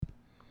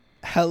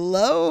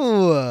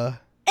Hello.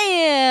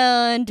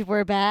 And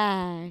we're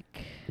back.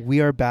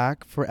 We are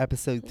back for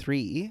episode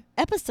 3.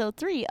 Episode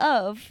 3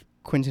 of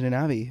Quentin and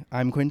Abby.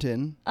 I'm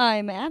Quentin.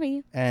 I'm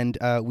Abby. And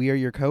we are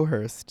your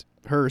co-host.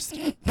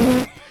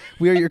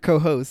 We are your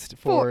co-host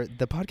for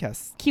the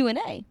podcast.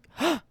 Q&A.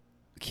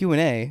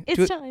 Q&A.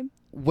 It's time.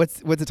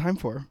 What's the time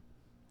for?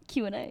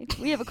 Q&A.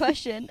 We have a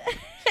question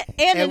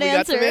and an we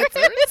answer. got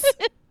some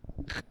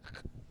answers.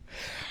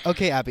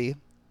 Okay, Abby.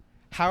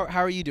 How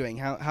are you doing?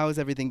 How has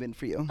everything been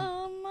for you?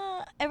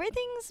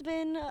 Everything's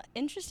been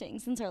interesting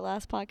since our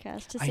last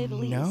podcast, to say the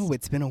least. I know,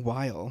 it's been a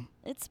while.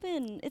 It's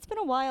been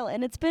a while,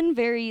 and it's been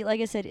very, like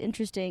I said,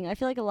 interesting. I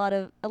feel like a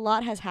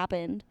lot has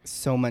happened.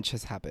 So much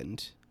has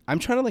happened. I'm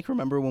trying to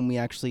remember when we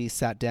actually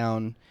sat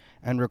down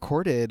and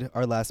recorded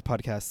our last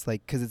podcast,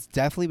 because it's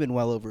definitely been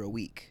well over a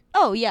week.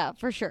 Oh yeah,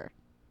 for sure.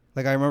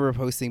 I remember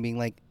posting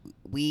being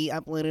we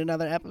uploaded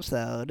another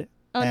episode.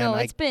 Oh no,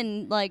 it's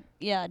been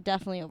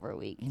definitely over a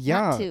week.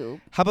 Yeah. Not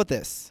 2. How about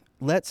this?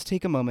 Let's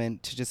take a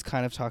moment to just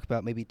kind of talk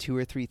about maybe 2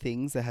 or 3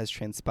 things that has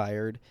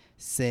transpired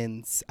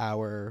since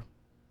our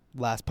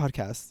last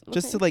podcast,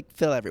 just to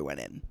fill everyone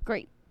in.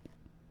 Great.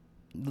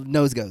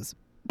 Nose goes.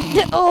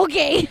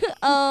 Okay.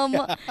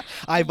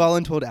 I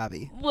voluntold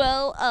Abby.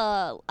 Well,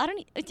 I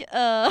don't.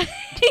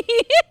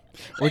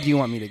 Or do you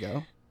want me to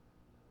go?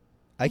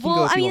 I can go.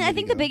 Well, I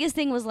think the biggest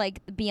thing was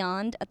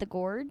Beyond at the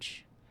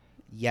Gorge.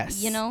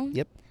 Yes. You know.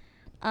 Yep.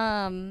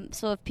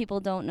 So if people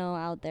don't know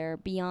out there,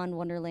 Beyond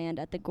Wonderland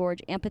at the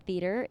Gorge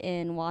Amphitheater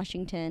in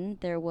Washington,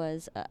 there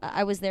was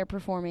I was there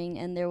performing,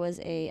 and there was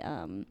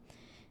a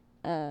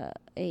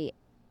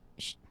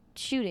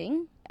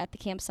shooting at the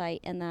campsite,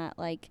 and that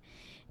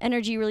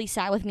energy really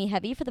sat with me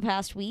heavy for the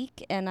past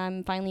week, and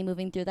I'm finally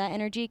moving through that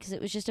energy because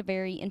it was just a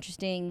very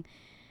interesting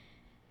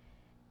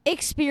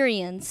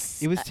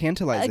experience. It was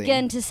tantalizing.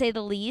 Again, to say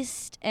the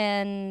least,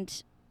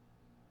 and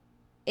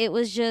it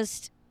was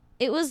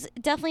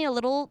definitely a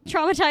little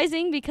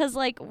traumatizing because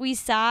we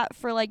sat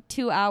for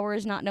 2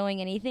 hours not knowing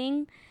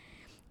anything,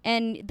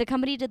 and the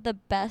company did the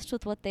best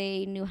with what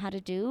they knew how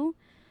to do.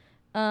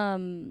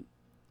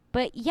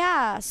 But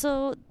yeah,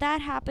 so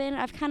that happened.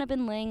 I've kind of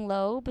been laying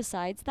low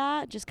besides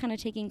that, just kind of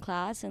taking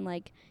class and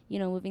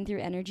moving through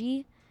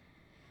energy.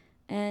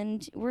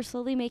 And we're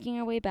slowly making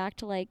our way back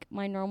to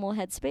my normal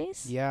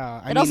headspace.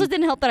 Yeah. It also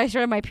didn't help that I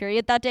started my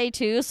period that day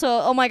too.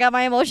 So, oh my God,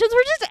 my emotions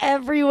were just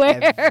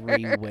everywhere.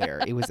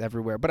 Everywhere. It was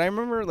everywhere. But I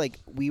remember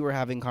we were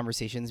having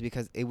conversations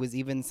because it was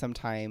even some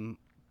time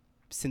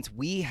since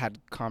we had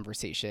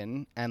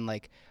conversation, and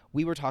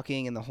we were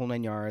talking in the whole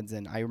 9 yards,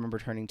 and I remember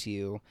turning to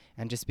you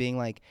and just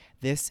being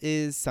this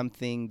is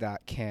something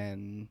that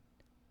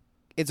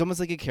it's almost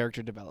like a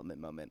character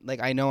development moment.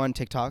 I know on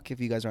TikTok, if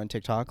you guys are on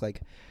TikTok,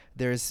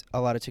 there's a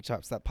lot of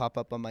TikToks that pop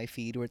up on my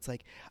feed where it's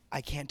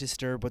I can't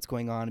disturb what's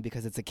going on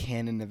because it's a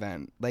canon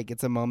event.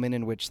 It's a moment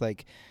in which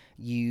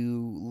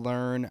you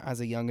learn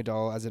as a young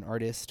adult, as an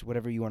artist,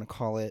 whatever you want to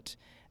call it,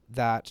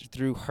 that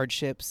through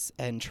hardships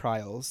and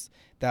trials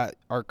that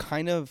are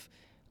kind of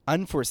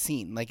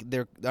unforeseen,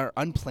 they're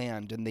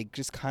unplanned, and they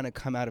just kind of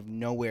come out of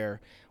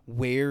nowhere,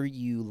 where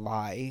you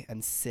lie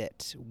and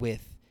sit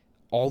with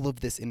all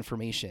of this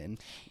information,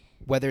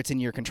 whether it's in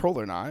your control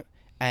or not,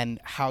 and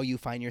how you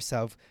find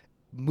yourself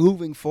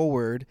moving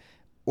forward,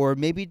 or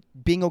maybe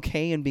being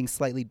okay and being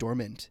slightly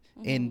dormant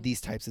in these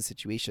types of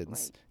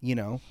situations. Right. You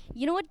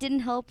know what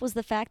didn't help was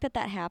the fact that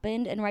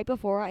happened, and right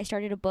before I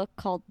started a book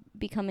called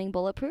Becoming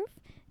Bulletproof,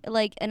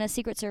 and a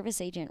Secret Service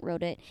agent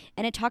wrote it,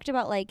 and it talked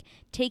about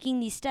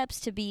taking these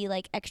steps to be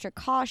extra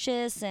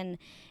cautious and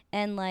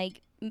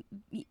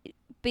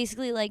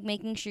basically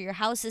making sure your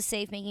house is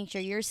safe, making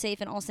sure you're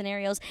safe in all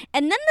scenarios.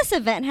 And then this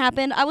event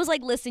happened. I was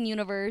listen,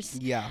 universe.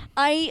 Yeah.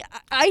 I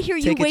hear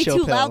you way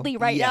too loudly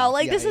right now.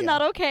 This is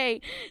not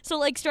okay.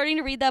 So starting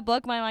to read that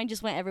book, my mind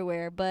just went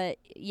everywhere. But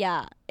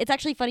yeah, it's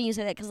actually funny you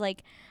say that because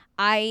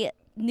I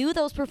knew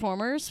those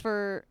performers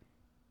for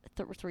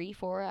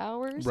 3-4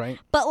 hours. Right.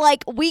 But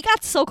we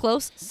got so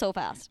close so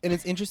fast. And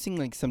it's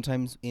interesting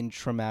sometimes in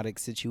traumatic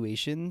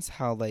situations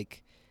how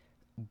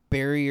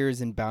barriers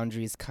and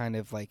boundaries kind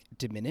of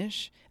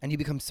diminish, and you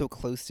become so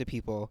close to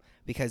people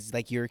because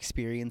you're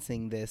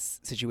experiencing this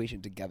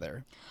situation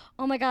together.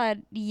 Oh my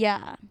God,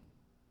 yeah.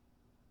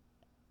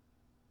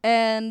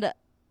 And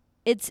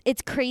it's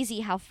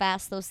crazy how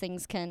fast those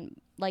things can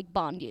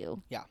bond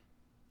you. Yeah.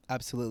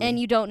 Absolutely. And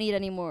you don't need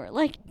any more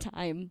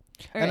time.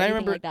 And I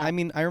remember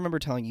I remember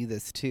telling you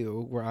this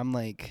too, where I'm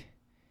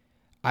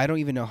I don't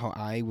even know how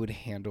I would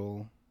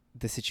handle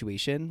the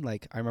situation. I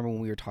remember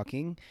when we were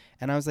talking,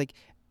 and I was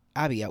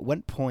Abby, at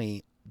what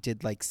point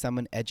did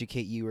someone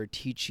educate you or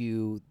teach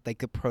you the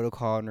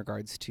protocol in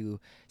regards to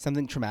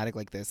something traumatic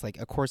like this,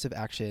 a course of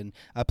action,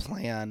 a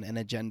plan, an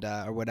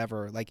agenda, or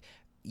whatever?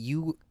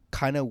 You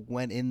kind of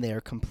went in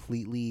there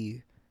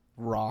completely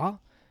raw,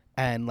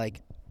 and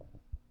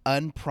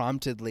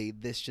unpromptedly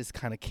this just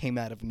kind of came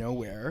out of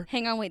nowhere.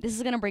 Hang on, wait, this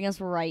is gonna bring us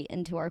right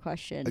into our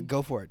question.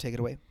 Go for it, take it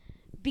away.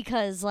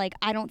 because like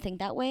I don't think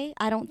that way.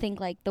 I don't think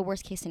like the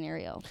worst case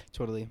scenario.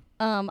 Totally.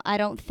 I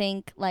don't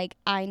think like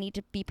I need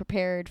to be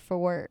prepared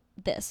for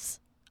this.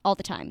 all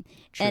the time.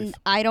 Truth. And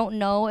I don't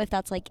know if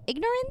that's like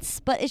ignorance,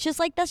 but it's just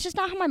like that's just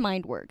not how my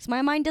mind works.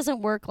 My mind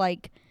doesn't work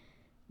like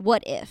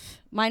what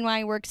if. My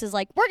mind works is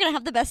like we're going to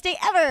have the best day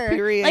ever.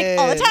 Period. Like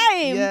all the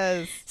time.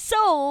 Yes.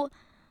 So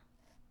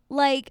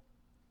like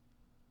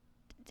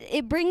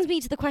it brings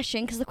me to the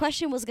question, because the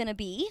question was going to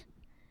be,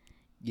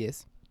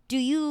 Yes. do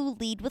you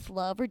lead with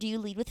love or do you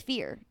lead with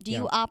fear? Do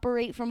you Yeah.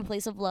 operate from a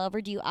place of love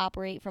or do you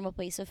operate from a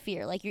place of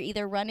fear? Like you're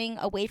either running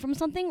away from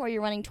something or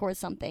you're running towards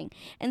something.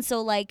 And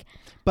so like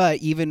But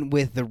even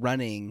with the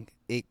running,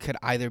 it could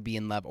either be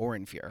in love or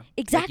in fear.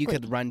 Exactly. Like you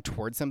could run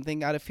towards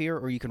something out of fear,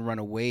 or you can run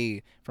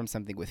away from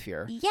something with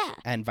fear. yeah.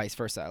 And vice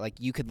versa. Like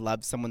you could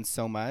love someone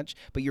so much,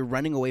 but you're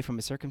running away from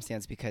a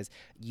circumstance because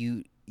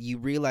you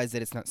realize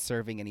that it's not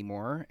serving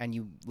anymore, and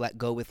you let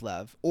go with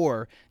love,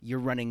 or you're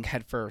running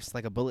headfirst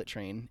like a bullet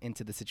train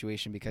into the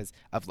situation because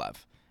of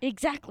love.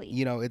 Exactly.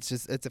 You know, it's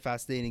a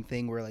fascinating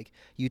thing where like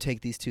you take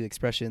these two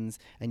expressions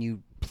and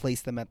you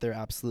place them at their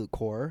absolute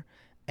core,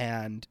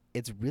 and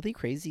it's really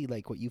crazy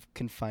like what you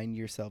can find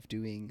yourself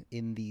doing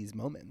in these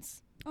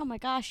moments. Oh my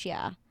gosh,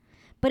 yeah.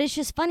 But it's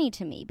just funny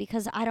to me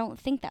because I don't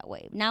think that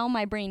way. Now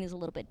my brain is a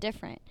little bit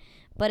different.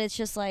 But it's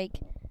just like,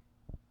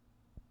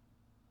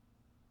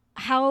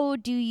 how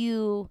do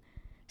you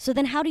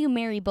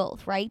marry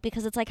both, right?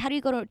 Because it's like, how do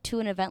you go to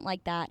an event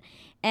like that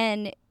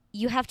and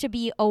you have to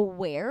be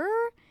aware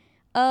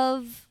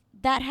of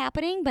that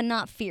happening but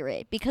not fear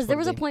it? Because there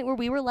was a Totally. point where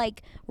we were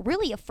like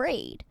really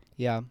afraid,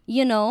 Yeah.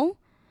 you know?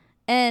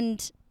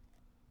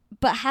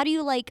 But how do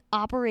you like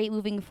operate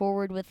moving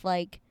forward with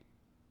like,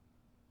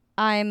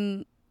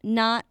 I'm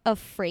not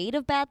afraid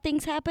of bad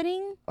things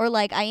happening, or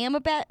like I am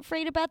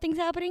afraid of bad things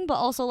happening, but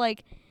also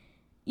like,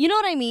 you know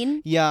what I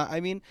mean? Yeah, I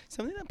mean,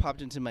 something that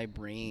popped into my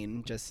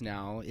brain just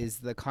now is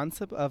the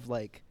concept of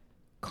like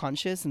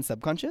conscious and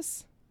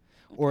subconscious,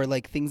 or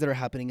like things that are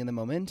happening in the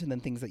moment and then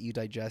things that you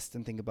digest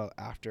and think about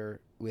after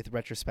with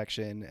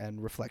retrospection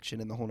and reflection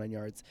in the whole nine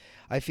yards.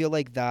 I feel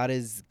like that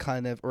is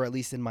kind of, or at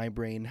least in my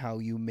brain, how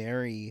you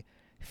marry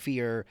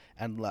fear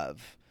and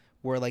love,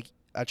 where like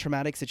a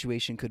traumatic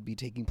situation could be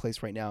taking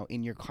place right now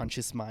in your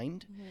conscious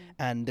mind,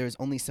 and there's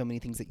only so many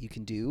things that you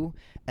can do,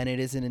 and it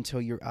isn't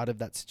until you're out of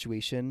that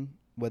situation,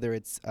 whether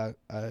it's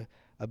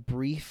a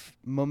brief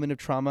moment of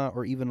trauma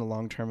or even a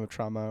long term of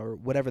trauma or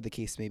whatever the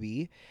case may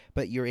be,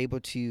 but you're able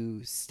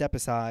to step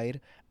aside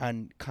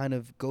and kind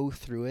of go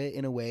through it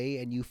in a way,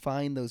 and you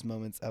find those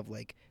moments of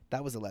like,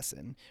 that was a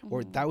lesson,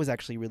 or that was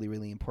actually really,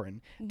 really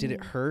important. Did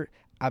it hurt?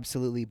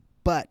 Absolutely.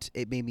 But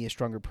it made me a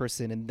stronger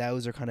person. And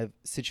those are kind of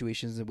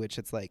situations in which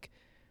it's like,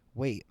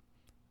 wait,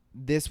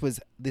 this was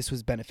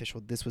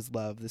beneficial. This was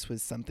love. This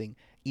was something,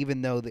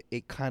 even though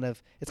it's kind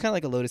of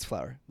like a lotus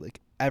flower.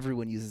 Like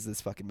everyone uses this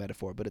fucking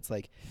metaphor, but it's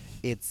like,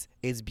 it's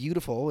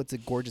beautiful. It's a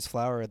gorgeous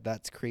flower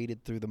that's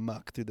created through the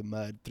muck, through the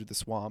mud, through the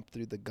swamp,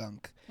 through the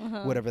gunk,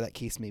 whatever that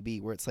case may be,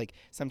 where it's like,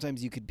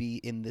 sometimes you could be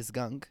in this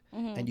gunk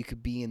and you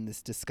could be in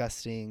this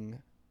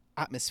disgusting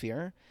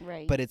atmosphere,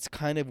 Right. but it's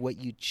kind of what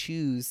you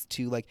choose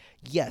to like.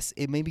 Yes,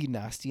 it may be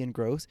nasty and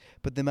gross,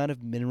 but the amount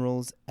of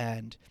minerals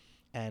and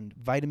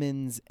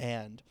vitamins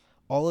and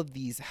all of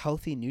these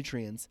healthy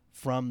nutrients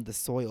from the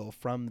soil,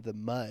 from the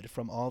mud,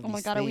 from all of Oh these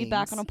my God, things. are we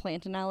back on a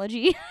plant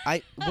analogy?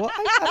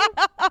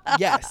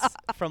 Yes,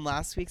 from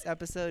last week's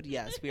episode,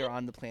 yes, we are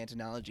on the plant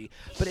analogy.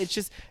 But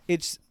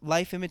it's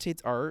life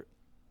imitates art.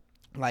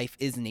 Life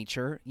is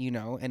nature, you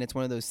know, and it's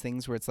one of those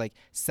things where it's like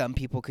some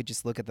people could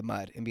just look at the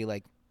mud and be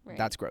like, Right.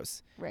 that's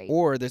gross. Right.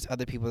 Or there's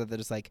other people that are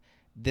just like,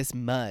 this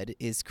mud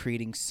is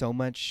creating so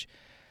much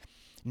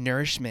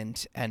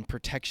nourishment and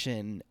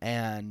protection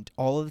and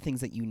all of the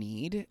things that you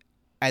need.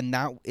 And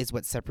that is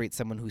what separates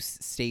someone who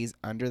stays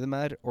under the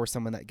mud or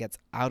someone that gets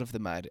out of the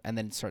mud and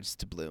then starts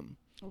to bloom,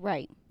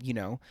 Right. you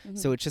know?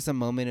 So it's just a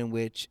moment in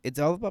which it's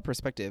all about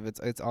perspective.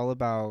 It's all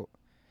about,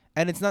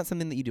 and it's not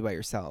something that you do by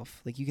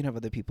yourself. Like you can have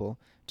other people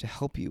to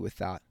help you with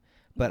that.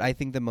 But I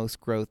think the most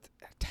growth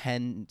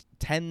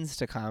tends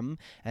to come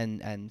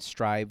and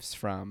strives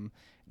from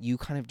you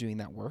kind of doing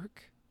that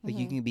work. Like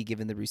you can be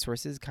given the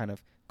resources, kind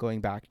of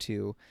going back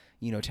to,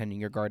 you know, tending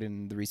your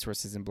garden, the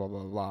resources and blah,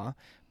 blah, blah.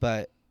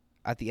 But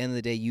at the end of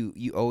the day,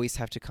 you always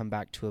have to come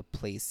back to a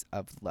place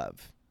of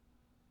love.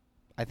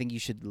 I think you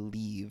should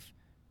leave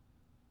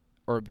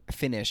or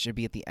finish or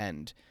be at the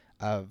end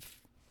of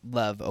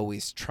love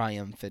always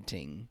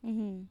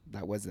triumphing.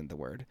 That wasn't the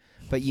word,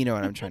 but you know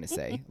what I'm trying to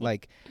say.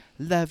 Like,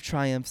 love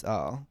triumphs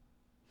all,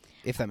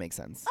 if that makes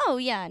sense. Oh,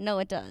 yeah. No,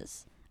 it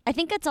does. I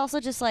think it's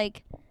also just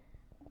like,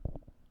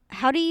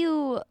 how do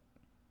you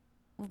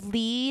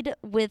lead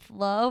with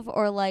love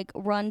or like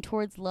run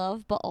towards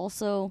love, but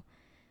also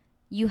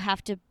you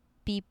have to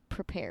be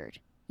prepared.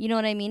 You know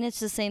what I mean? It's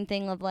the same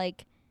thing of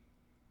like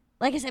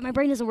I said, my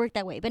brain doesn't work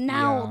that way. But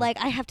now, Yeah. like,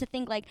 I have to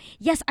think, like,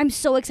 yes, I'm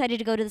so excited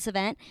to go to this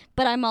event,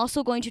 but I'm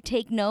also going to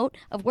take note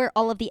of where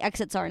all of the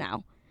exits are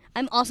now.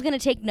 I'm also going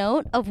to take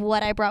note of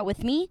what I brought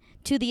with me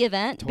to the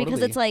event because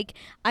Totally. it's like,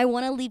 I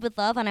want to leave with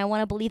love and I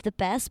want to believe the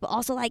best, but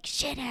also, like,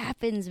 shit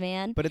happens,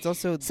 man. But it's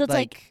also So it's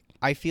like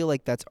I feel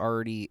like that's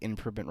already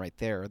improvement right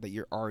there, that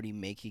you're already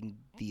making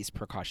these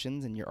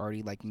precautions and you're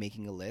already like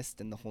making a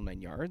list and the whole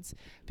 9 yards.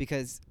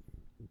 Because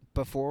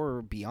before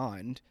or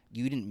beyond,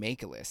 you didn't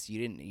make a list.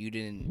 You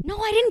didn't. No,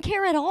 I didn't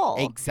care at all.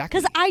 Exactly.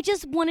 Because I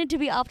just wanted to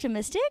be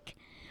optimistic.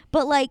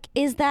 But, like,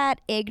 is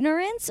that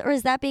ignorance or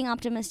is that being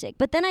optimistic?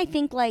 But then I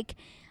think, like,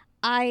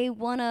 I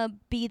want to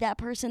be that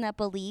person that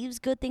believes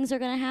good things are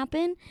going to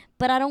happen.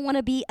 But I don't want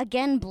to be,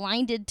 again,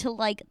 blinded to,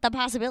 like, the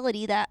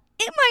possibility that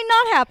it might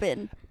not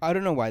happen. I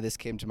don't know why this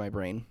came to my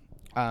brain.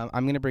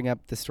 I'm going to bring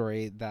up the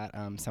story that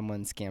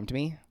someone scammed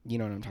me. You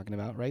know what I'm talking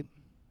about, right?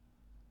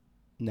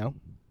 No?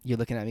 You're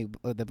looking at me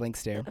with a blank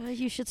stare.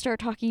 You should start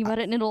talking about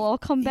it and it'll all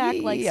come back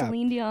like Yeah.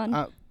 Celine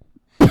Dion.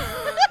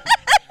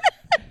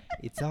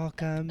 It's all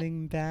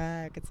coming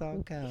back. It's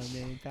all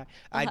coming back.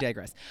 I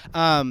digress.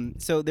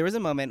 So there was a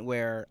moment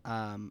where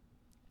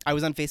I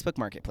was on Facebook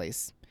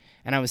Marketplace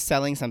and I was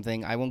selling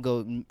something. I won't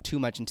go too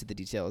much into the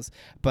details,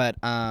 but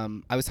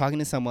I was talking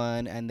to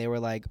someone and they were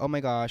like, oh my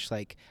gosh,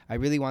 like I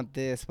really want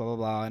this, blah, blah,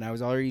 blah. And I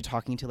was already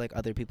talking to like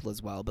other people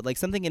as well. But like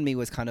something in me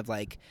was kind of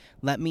like,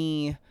 let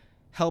me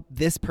help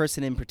this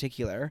person in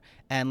particular.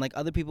 And like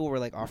other people were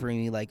like offering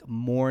me like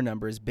more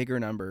numbers, bigger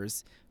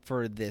numbers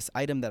for this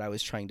item that I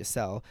was trying to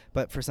sell.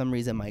 But for some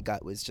reason my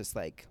gut was just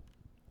like,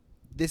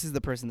 this is the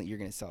person that you're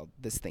going to sell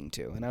this thing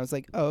to. And I was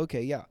like, oh,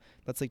 okay, yeah,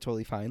 that's like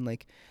totally fine.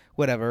 Like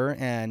whatever.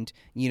 And,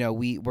 you know,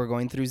 we're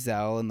going through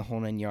Zelle and the whole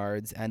 9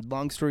 yards. And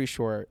long story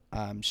short,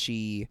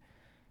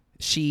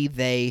 she,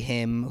 they,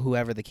 him,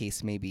 whoever the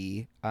case may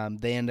be,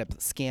 they end up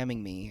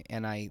scamming me,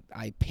 and I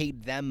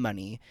paid them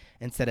money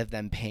instead of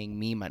them paying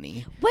me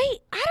money. Wait,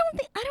 I don't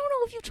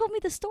know if you told me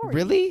the story.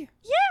 Really?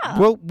 Yeah.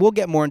 We'll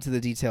get more into the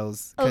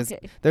details because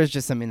Okay. there's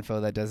just some info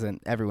that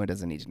everyone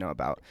doesn't need to know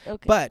about.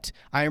 Okay. But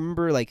I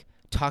remember like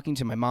talking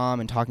to my mom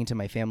and talking to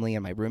my family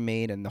and my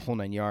roommate and the whole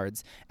 9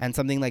 yards, and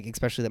something like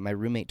especially that my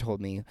roommate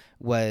told me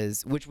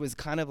which was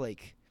kind of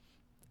like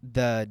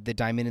the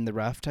diamond in the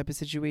rough type of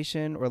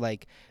situation, or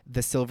like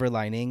the silver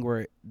lining,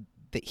 where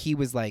that he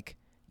was like,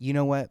 you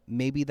know what,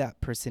 maybe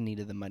that person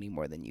needed the money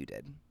more than you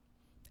did.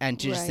 And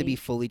just to be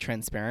fully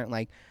transparent,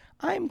 like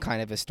I'm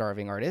kind of a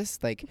starving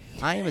artist, like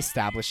I am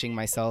establishing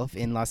myself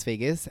in Las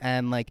Vegas,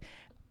 and like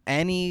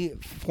any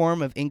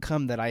form of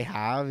income that I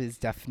have is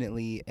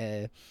definitely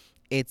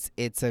it's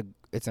an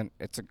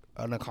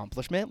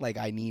accomplishment. Like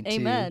I need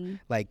Amen.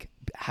 to like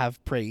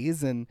have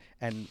praise and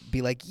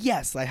be like,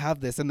 yes, I have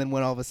this. And then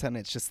when all of a sudden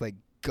it's just like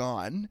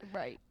gone,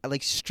 Right.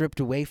 like stripped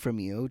away from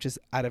you just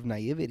out of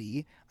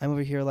naivety, I'm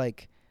over here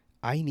like,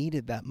 I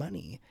needed that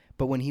money.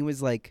 But when he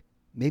was like,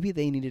 maybe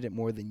they needed it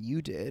more than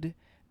you did,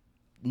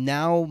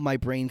 now my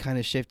brain kind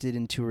of shifted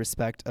into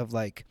respect of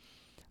like,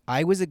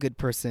 I was a good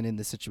person in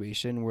the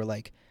situation where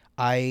like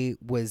I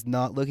was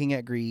not looking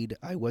at greed.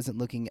 I wasn't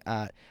looking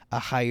at a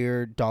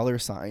higher dollar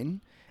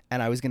sign,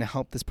 and I was going to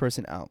help this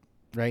person out,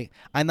 right?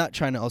 I'm not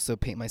trying to also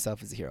paint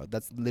myself as a hero.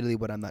 That's literally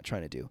what I'm not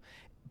trying to do.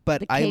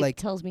 But The I cape like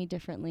tells me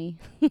differently.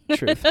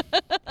 truth.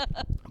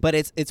 But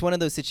it's one of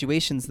those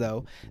situations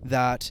though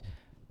that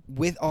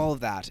with all of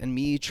that and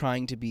me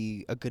trying to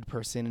be a good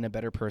person and a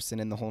better person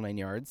in the whole 9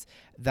 yards,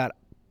 that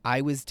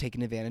I was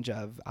taken advantage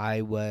of.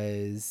 I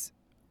was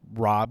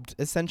robbed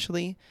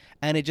essentially,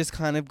 and it just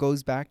kind of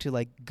goes back to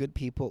like good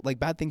people, like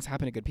bad things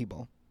happen to good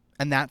people,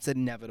 and that's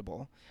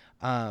inevitable,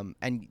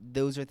 and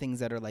those are things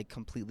that are like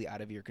completely out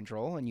of your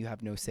control and you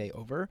have no say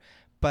over.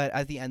 But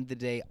at the end of the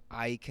day,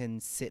 I can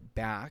sit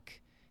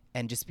back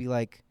and just be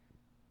like,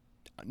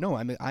 no,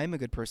 I'm a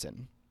good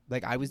person.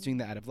 Like I was doing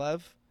that out of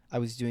love, I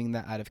was doing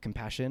that out of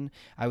compassion,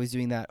 I was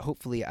doing that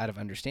hopefully out of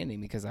understanding,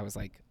 because I was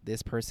like,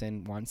 this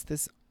person wants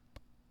this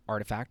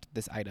artifact,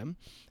 this item,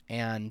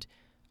 and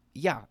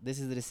yeah, this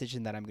is the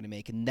decision that I'm going to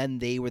make. And then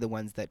they were the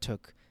ones that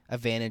took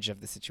advantage of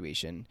the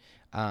situation.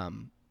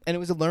 And it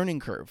was a learning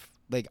curve.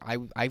 Like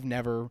I've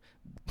never,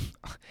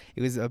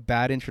 it was a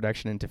bad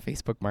introduction into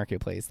Facebook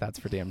Marketplace. That's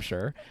for damn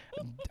sure.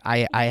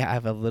 I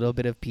have a little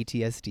bit of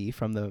PTSD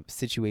from the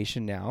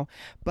situation now,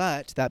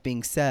 but that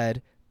being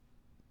said,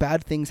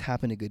 bad things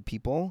happen to good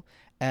people.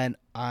 And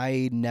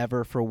I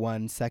never for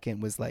 1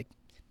 second was like,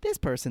 this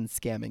person's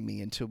scamming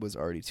me, until it was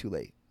already too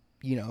late,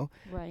 you know?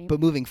 Right. But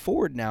moving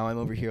forward now, I'm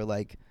over here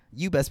like,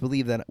 you best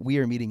believe that we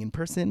are meeting in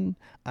person.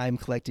 I'm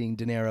collecting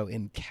dinero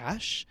in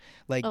cash.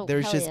 Like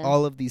there's hell just yeah.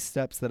 all of these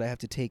steps that I have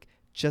to take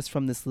just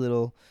from this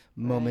little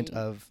moment Right.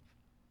 of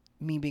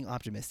me being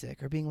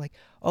optimistic, or being like,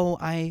 oh,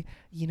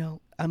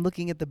 I'm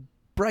looking at the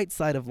bright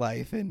side of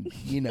life, and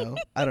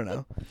I don't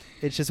know.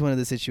 It's just one of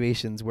the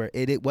situations where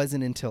it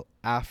wasn't until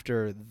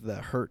after the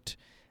hurt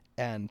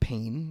and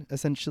pain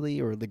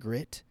essentially, or the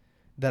grit,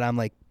 that I'm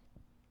like,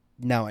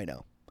 now I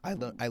know.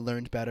 I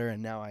learned better,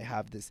 and now I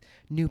have this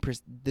new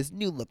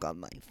look on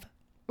life.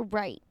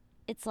 Right.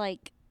 It's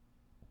like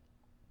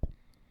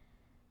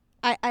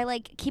I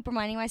like keep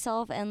reminding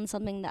myself, and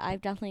something that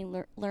I've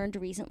definitely learned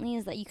recently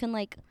is that you can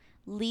like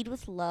lead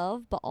with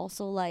love, but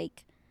also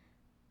like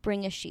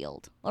bring a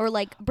shield, or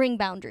like bring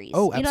boundaries.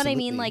 Oh, you know what I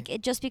mean? absolutely.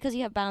 Like just because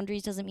you have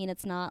boundaries doesn't mean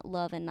it's not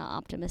love and not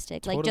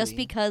optimistic. Like just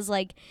Totally. because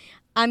like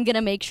I'm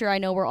gonna make sure I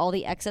know where all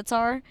the exits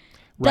are.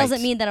 doesn't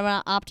Right. mean that I'm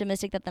not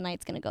optimistic that the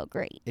night's going to go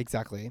great.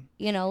 Exactly.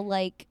 You know,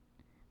 like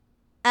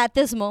at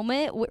this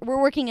moment,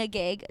 we're working a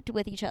gig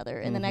with each other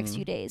in the next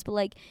few days. But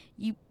like,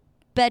 you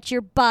bet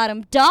your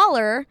bottom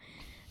dollar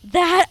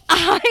that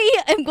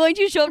I am going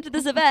to show up to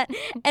this event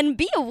and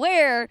be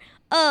aware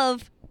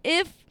of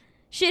if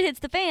shit hits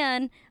the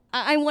fan.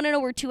 I want to know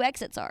where 2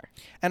 exits are.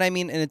 And I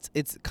mean, and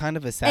it's kind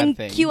of a sad And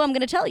thing. Q, I'm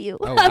going to tell you.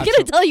 Oh, I'm going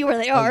to tell you where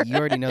they Oh, are. you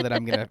already know that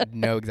I'm going to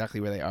know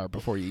exactly where they are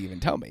before you even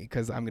tell me,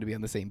 because I'm going to be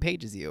on the same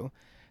page as you.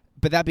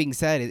 But that being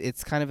said,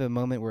 it's kind of a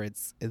moment where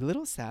it's a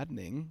little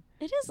saddening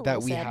It is a that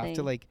little we saddening. have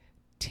to like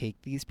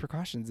take these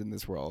precautions in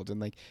this world, and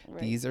like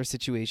Right. these are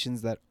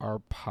situations that are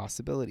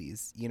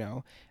possibilities, you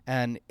know.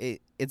 And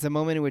it's a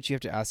moment in which you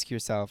have to ask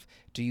yourself,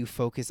 do you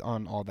focus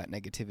on all that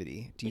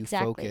negativity? Do you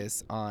Exactly.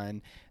 focus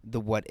on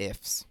the what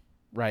ifs,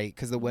 right?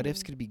 Because the what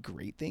ifs could be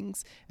great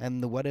things,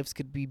 and the what ifs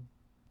could be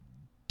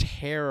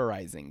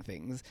terrorizing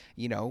things,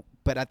 you know.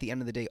 But at the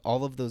end of the day,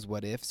 all of those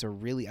what ifs are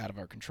really out of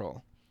our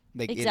control.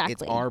 Like it's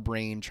Exactly. our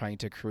brain trying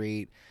to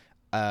create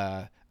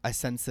a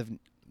sense of,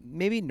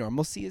 maybe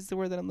normalcy is the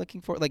word that I'm looking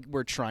for. Like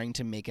we're trying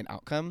to make an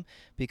outcome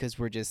because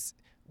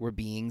we're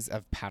beings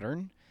of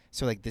pattern.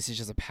 So like this is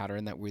just a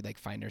pattern that we like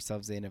find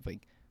ourselves in, of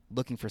like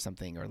looking for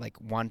something or like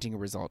wanting a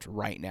result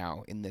right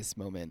now in this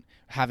moment,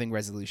 having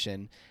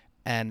resolution.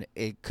 And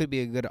it could be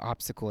a good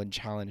obstacle and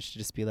challenge to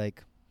just be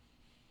like,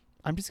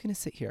 I'm just going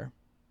to sit here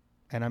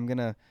and I'm going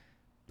to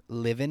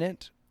live in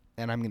it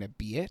and I'm going to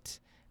be it,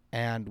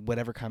 and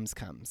whatever comes,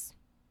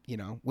 you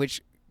know,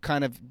 which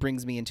kind of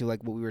brings me into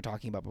like what we were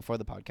talking about before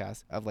the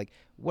podcast of like,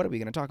 what are we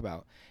going to talk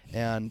about?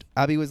 And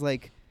Abby was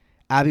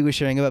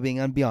sharing about being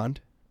on Beyond,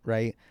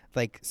 right?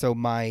 Like, so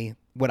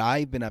what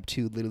I've been up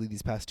to literally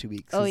these past 2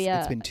 weeks. Oh, yeah.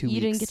 It's been 2 weeks.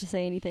 You didn't get to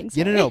say anything.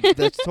 Yeah, Sorry. no,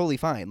 that's totally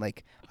fine.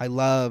 Like, I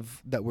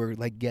love that we're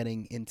like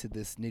getting into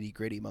this nitty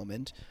gritty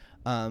moment.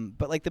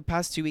 But like the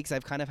past 2 weeks,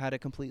 I've kind of had a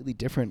completely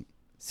different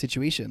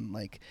situation.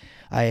 Like,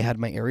 I had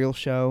my aerial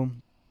show.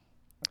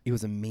 It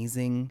was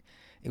amazing.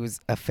 It was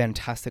a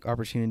fantastic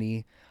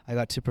opportunity. I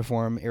got to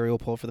perform aerial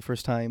pole for the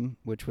first time,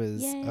 which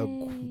was Yay.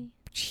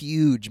 a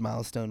huge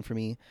milestone for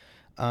me.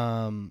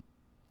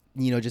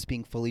 You know, just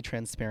being fully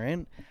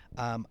transparent.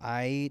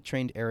 I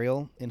trained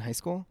aerial in high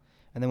school,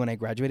 and then when I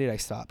graduated, I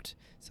stopped.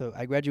 So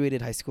I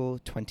graduated high school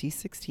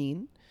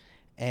 2016,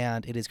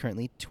 and it is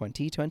currently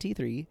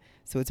 2023.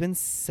 So it's been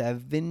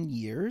 7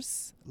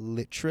 years,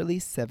 literally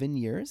 7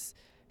 years,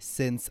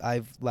 since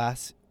I've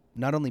last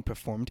not only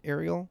performed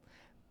aerial,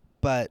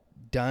 but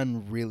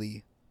done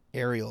really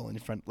aerial in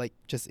front, like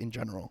just in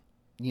general,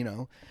 you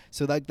know.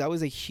 So that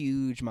was a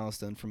huge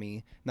milestone for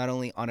me, not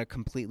only on a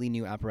completely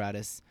new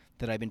apparatus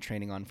that I've been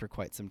training on for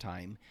quite some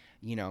time,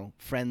 you know,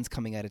 friends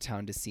coming out of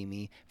town to see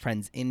me,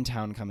 friends in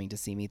town coming to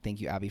see me.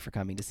 Thank you, Abby, for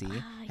coming to see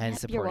and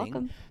supporting. You're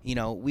welcome. You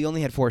know, we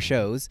only had 4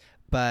 shows,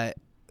 but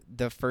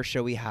the first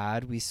show we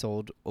had, we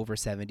sold over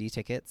 70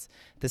 tickets.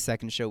 The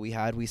second show we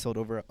had, we sold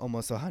over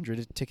almost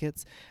 100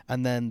 tickets.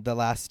 And then the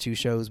last 2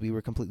 shows, we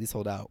were completely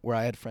sold out, where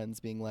I had friends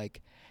being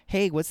like,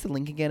 hey, what's the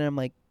link again? And I'm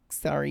like,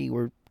 sorry,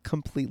 we're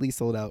completely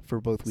sold out for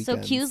both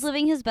weekends. So Q's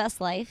living his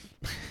best life.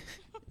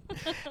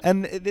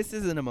 And this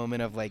isn't a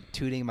moment of like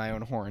tooting my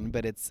own horn,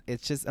 but it's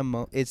just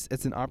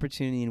it's an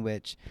opportunity in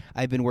which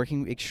I've been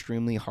working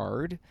extremely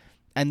hard.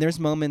 And there's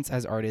moments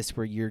as artists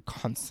where you're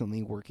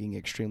constantly working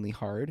extremely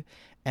hard,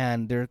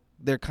 and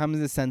there comes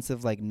a sense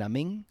of like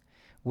numbing,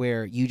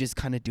 where you just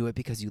kind of do it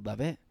because you love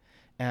it,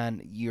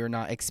 and you're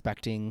not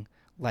expecting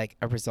like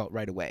a result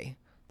right away.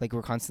 Like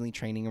we're constantly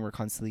training and we're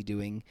constantly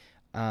doing,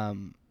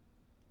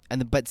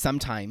 but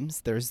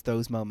sometimes there's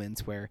those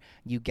moments where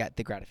you get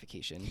the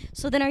gratification.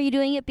 So then are you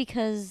doing it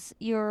because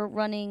you're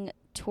running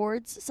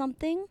towards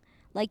something?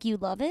 Like you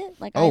love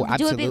it? Like Oh, I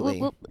do it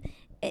absolutely.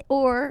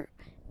 or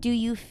do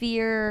you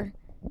fear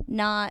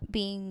not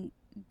being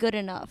good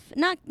enough?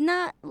 Not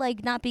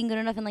like not being good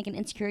enough in like an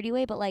insecurity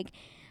way, but like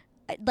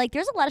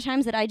there's a lot of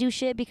times that I do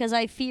shit because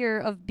I fear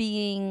of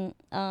being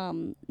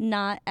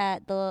not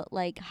at the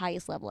like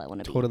highest level I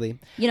want to be. Totally.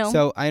 You know?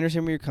 So I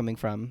understand where you're coming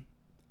from.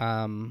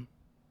 I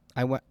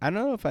don't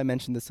know if I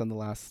mentioned this on the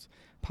last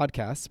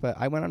podcast, but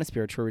I went on a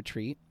spiritual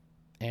retreat,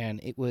 and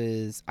it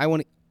was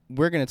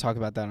we're going to talk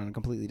about that on a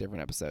completely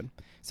different episode.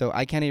 So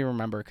I can't even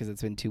remember, because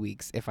it's been 2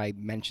 weeks, if I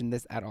mentioned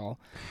this at all.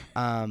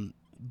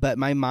 But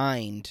my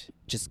mind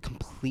just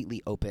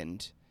completely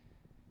opened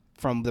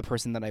from the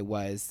person that I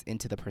was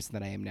into the person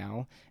that I am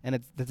now.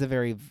 And that's a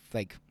very,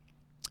 like,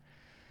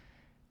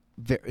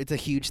 it's a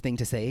huge thing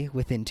to say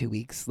within 2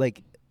 weeks.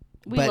 Like,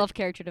 we love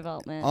character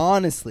development.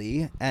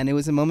 Honestly, and it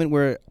was a moment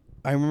where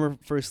I remember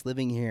first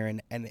living here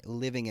and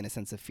living in a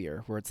sense of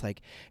fear, where it's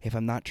like, if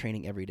I'm not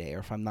training every day, or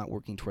if I'm not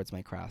working towards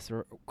my craft,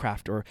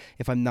 or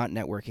if I'm not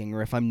networking,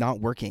 or if I'm not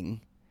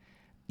working,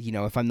 you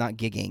know, if I'm not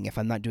gigging, if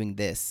I'm not doing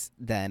this,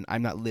 then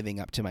I'm not living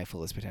up to my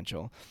fullest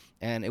potential.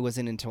 And it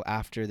wasn't until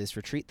after this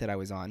retreat that I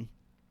was on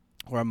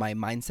where my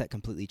mindset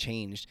completely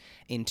changed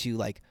into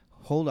like,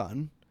 hold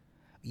on,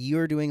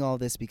 you're doing all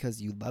this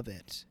because you love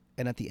it.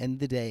 And at the end of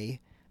the day,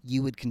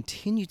 you would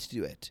continue to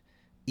do it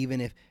even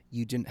if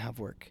you didn't have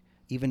work,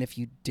 even if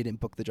you didn't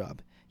book the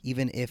job,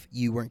 even if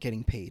you weren't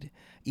getting paid,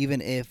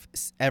 even if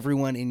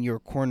everyone in your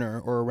corner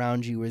or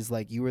around you is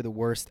like, you were the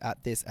worst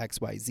at this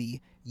XYZ,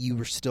 you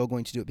were still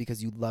going to do it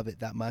because you love it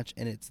that much.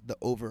 And it's the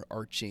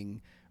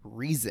overarching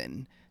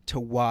reason to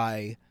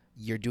why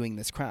you're doing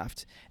this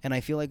craft. And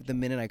I feel like the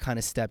minute I kind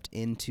of stepped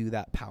into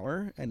that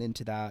power and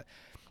into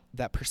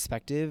that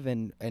perspective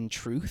and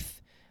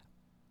truth,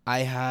 I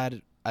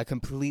had a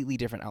completely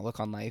different outlook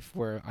on life,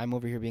 where I'm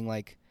over here being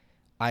like,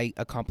 I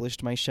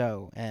accomplished my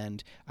show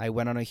and I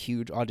went on a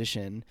huge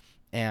audition,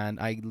 and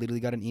I literally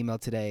got an email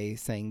today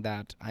saying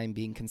that I'm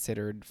being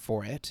considered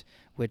for it,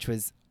 which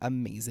was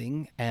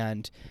amazing.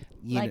 And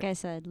like I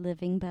said,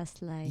 living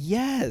best life.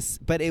 Yes,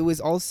 but it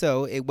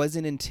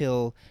wasn't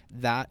until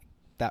that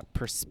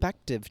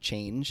perspective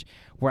change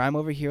where I'm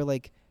over here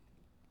like,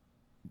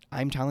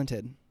 I'm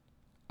talented.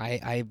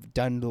 I've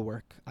done the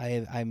work.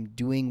 I'm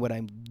doing what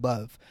I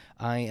love.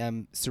 I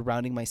am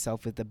surrounding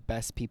myself with the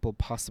best people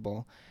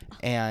possible.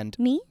 And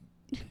me?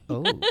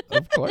 Oh,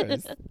 of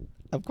course.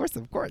 Of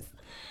course.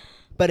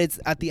 But it's,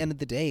 at the end of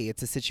the day,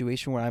 it's a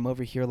situation where I'm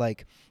over here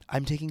like,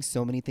 I'm taking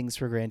so many things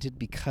for granted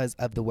because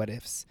of the what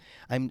ifs.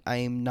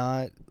 I'm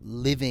not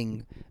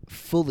living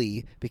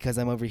fully because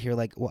I'm over here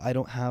like, well, I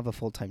don't have a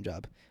full-time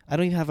job. I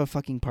don't even have a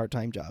fucking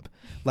part-time job.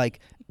 Like,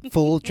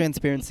 full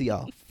transparency,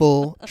 y'all.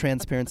 Full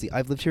transparency.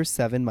 I've lived here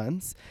 7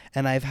 months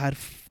and I've had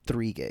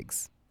 4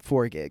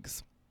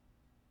 gigs.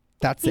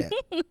 That's it.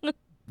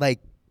 Like,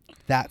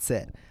 that's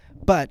it.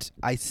 But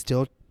I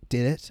still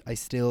did it.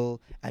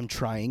 I'm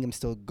trying. I'm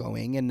still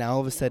going. And now all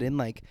of a sudden,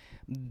 like,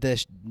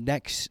 the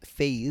next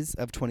phase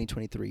of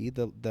 2023,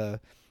 the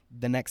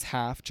next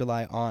half,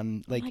 July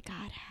on, like, oh my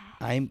God,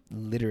 I'm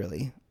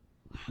literally,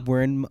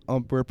 we're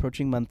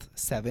approaching month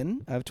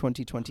 7 of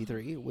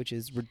 2023, which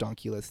is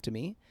redonkulous to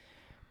me.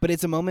 But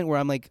it's a moment where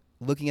I'm like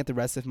looking at the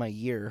rest of my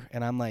year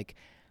and I'm like,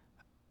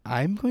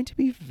 I'm going to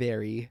be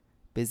very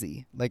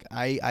busy. Like,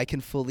 I can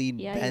fully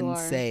then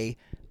say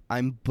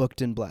I'm booked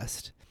and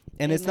blessed.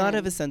 And Amen. It's not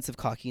of a sense of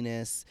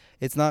cockiness.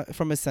 It's not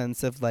from a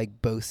sense of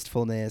like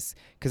boastfulness.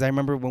 Because I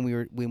remember when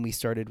we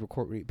started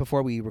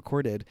before we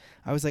recorded,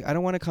 I was like, I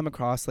don't want to come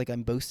across like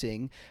I'm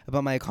boasting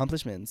about my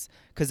accomplishments.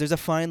 Because there's a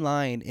fine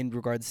line in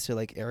regards to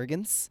like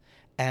arrogance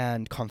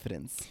and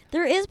confidence.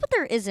 There is, but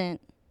there isn't.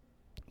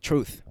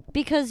 Truth.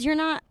 Because you're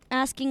not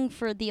asking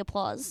for the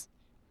applause.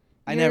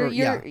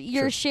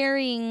 You're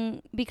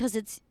sharing because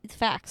it's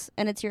facts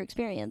and it's your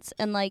experience,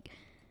 and like,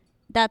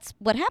 that's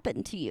what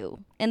happened to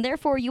you, and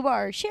therefore you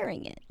are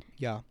sharing it.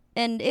 Yeah.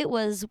 And it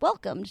was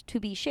welcomed to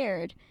be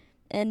shared,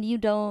 and you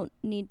don't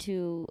need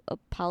to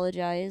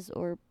apologize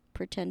or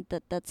pretend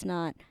that that's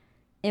not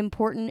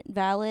important,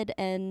 valid,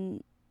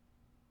 and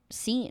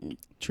seen.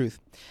 Truth.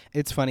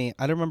 It's funny.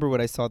 I don't remember what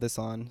I saw this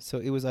on. So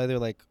it was either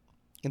like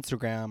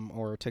Instagram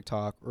or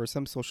TikTok or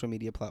some social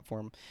media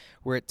platform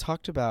where it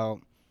talked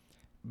about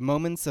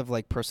moments of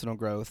like personal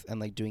growth and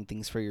like doing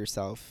things for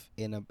yourself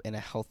in a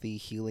healthy,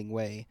 healing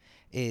way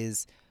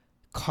is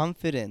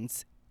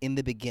confidence in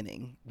the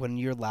beginning. When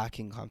you're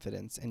lacking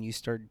confidence and you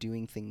start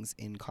doing things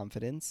in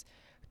confidence,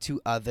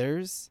 to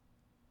others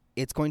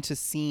it's going to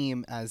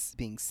seem as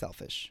being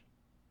selfish.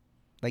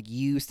 Like,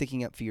 you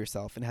sticking up for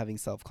yourself and having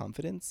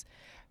self-confidence,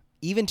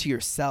 even to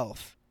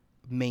yourself,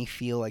 may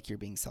feel like you're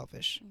being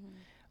selfish.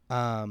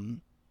 Mm-hmm.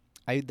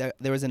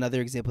 There was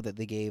another example that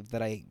they gave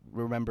that I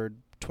remembered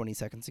 20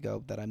 seconds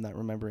ago that I'm not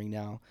remembering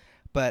now.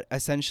 But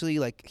essentially,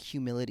 like,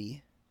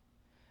 humility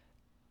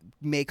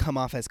may come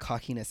off as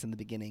cockiness in the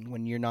beginning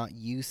when you're not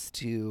used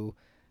to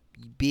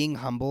being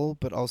humble,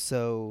 but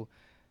also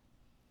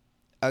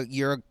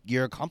you're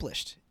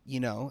accomplished.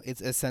 You know,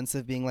 it's a sense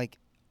of being like,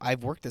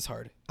 I've worked this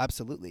hard.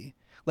 Absolutely.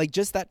 Like,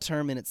 just that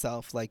term in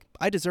itself, like,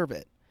 I deserve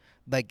it.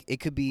 Like, it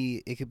could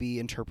be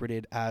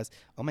interpreted as,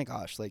 oh my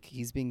gosh, like,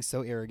 he's being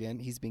so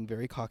arrogant. He's being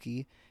very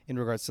cocky in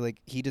regards to,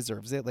 like, he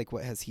deserves it. Like,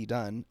 what has he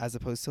done? As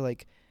opposed to,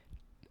 like,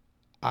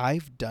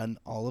 I've done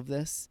all of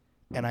this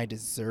and I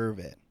deserve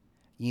it.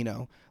 You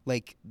know,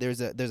 like, there's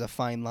a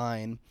fine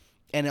line.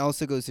 And it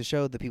also goes to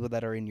show the people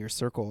that are in your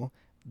circle,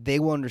 they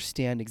will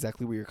understand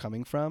exactly where you're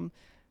coming from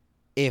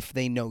if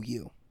they know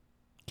you.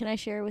 Can I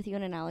share with you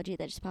an analogy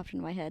that just popped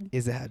into my head?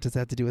 Does it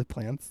have to do with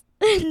plants?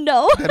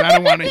 No. Then I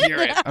don't want to hear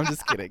it. I'm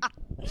just kidding.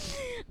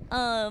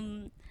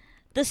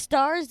 The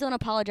stars don't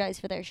apologize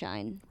for their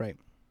shine. Right.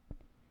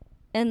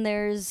 And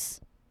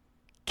there's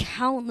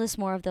countless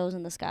more of those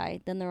in the sky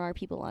than there are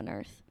people on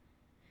Earth.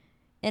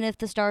 And if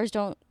the stars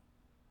don't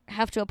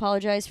have to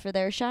apologize for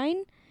their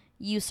shine,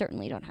 you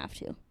certainly don't have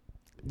to.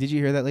 Did you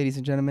hear that, ladies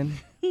and gentlemen?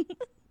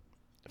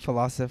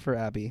 Philosopher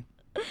Abby.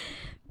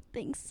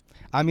 Thanks.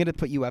 I'm going to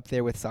put you up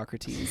there with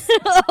Socrates.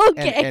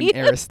 Okay. and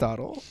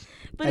Aristotle.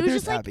 But and it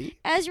was just Abby. like,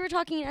 as you were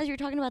talking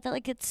about that,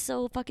 like, it's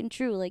so fucking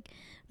true. Like,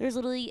 there's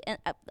literally,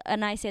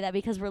 and I say that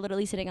because we're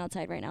literally sitting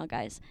outside right now,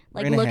 guys.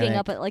 Like, looking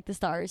up at, like, the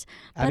stars.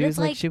 Abby was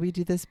like, should we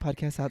do this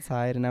podcast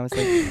outside? And I was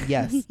like,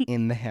 yes,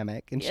 in the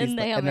hammock. And she's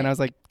like, and then I was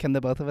like, can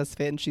the both of us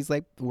fit? And she's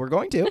like, we're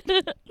going to.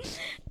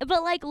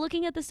 But, like,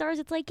 looking at the stars,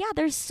 it's like, yeah,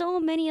 there's so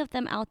many of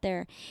them out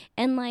there.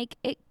 And, like,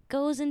 it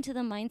goes into the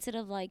mindset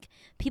of like,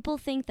 people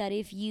think that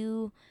if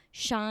you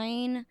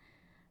shine,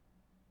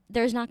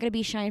 there's not going to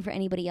be shine for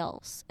anybody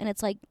else. And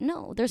it's like,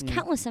 no, there's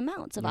countless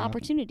amounts of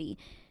opportunity.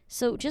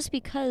 So just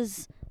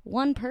because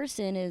one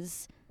person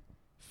is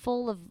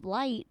full of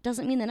light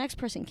doesn't mean the next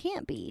person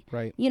can't be.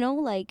 Right. You know,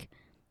 like,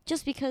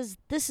 just because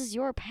this is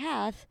your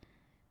path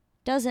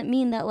doesn't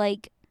mean that,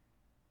 like,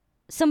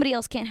 somebody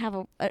else can't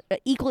have a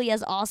equally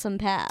as awesome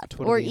path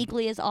or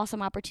equally as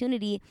awesome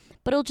opportunity,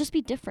 but it'll just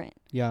be different.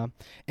 Yeah.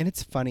 And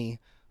it's funny,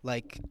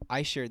 like,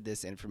 I shared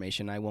this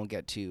information. I won't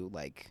get too,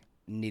 like,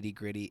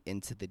 nitty-gritty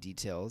into the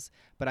details,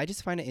 but I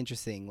just find it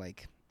interesting,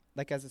 like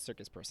as a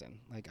circus person,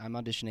 like, I'm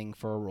auditioning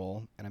for a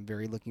role, and I'm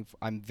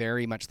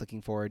very much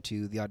looking forward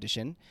to the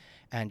audition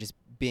and just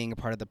being a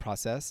part of the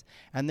process.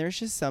 And there's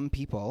just some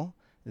people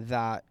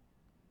that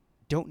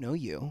don't know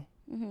you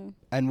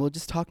and will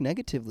just talk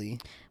negatively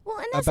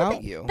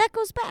about you. That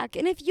goes back.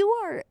 And if you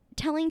are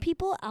telling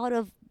people out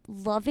of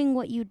loving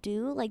what you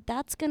do, like,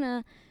 that's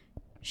gonna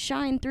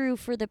shine through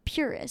for the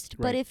purist.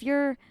 Right. But if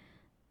you're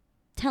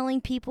telling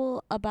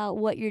people about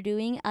what you're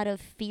doing out of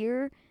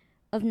fear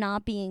of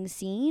not being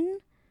seen,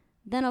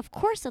 then of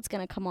course that's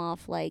gonna come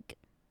off like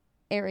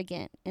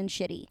arrogant and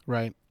shitty.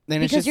 Right.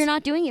 And because you're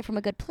not doing it from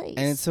a good place.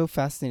 And it's so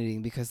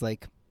fascinating because,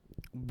 like,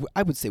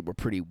 I would say we're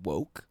pretty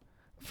woke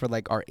for,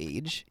 like, our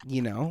age,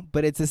 you know?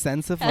 But it's a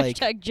sense of, like...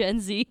 Gen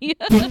Z.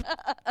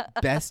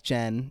 Best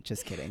Gen.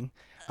 Just kidding.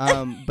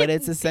 But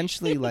it's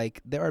essentially,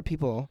 like, there are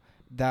people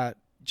that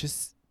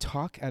just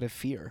talk out of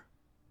fear.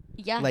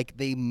 Yeah. Like,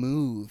 they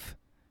move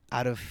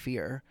out of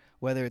fear,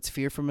 whether it's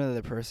fear from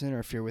another person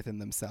or fear within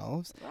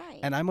themselves. Right.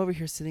 And I'm over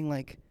here sitting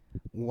like,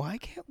 why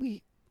can't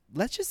we...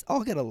 Let's just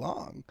all get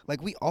along.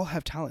 Like, we all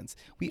have talents.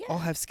 We all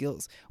have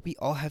skills. We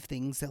all have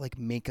things that, like,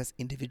 make us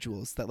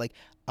individuals that, like,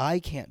 I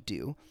can't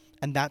do.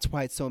 And that's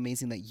why it's so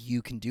amazing that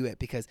you can do it,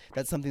 because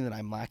that's something that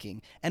I'm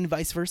lacking, and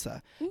vice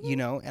versa, you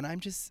know? And I'm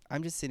just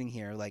sitting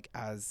here, like,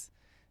 as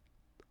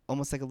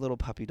almost like a little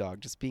puppy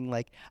dog, just being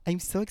like, I'm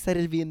so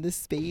excited to be in this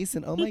space,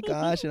 and oh my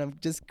gosh, and I'm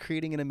just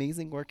creating an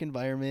amazing work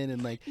environment,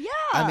 and, like,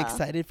 I'm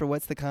excited for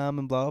what's to come,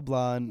 and blah,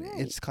 blah. And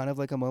it's kind of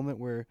like a moment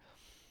where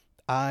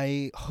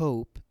I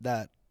hope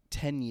that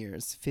 10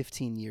 years,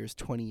 15 years,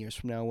 20 years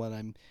from now, when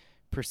I'm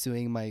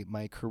pursuing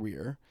my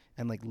career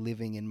and, like,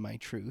 living in my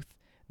truth,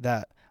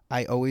 that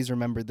I always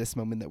remember this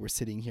moment that we're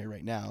sitting here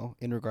right now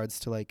in regards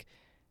to, like,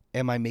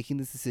 am I making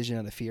this decision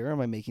out of fear, or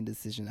am I making the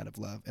decision out of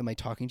love? Am I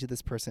talking to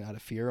this person out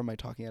of fear, or am I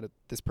talking to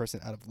this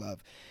person out of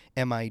love?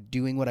 Am I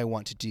doing what I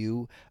want to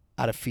do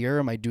out of fear, or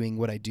am I doing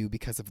what I do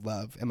because of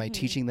love? Am I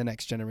teaching the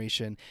next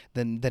generation,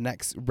 then the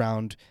next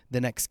round,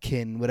 the next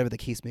kin, whatever the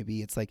case may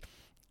be? It's like,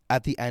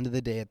 at the end of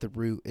the day, at the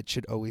root, it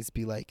should always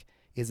be like,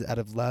 is it out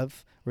of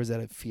love or is it out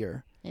of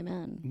fear?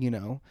 Amen. You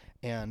know?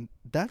 And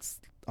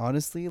that's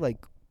honestly, like,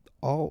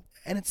 all,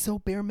 and it's so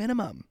bare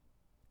minimum.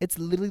 It's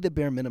literally the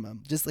bare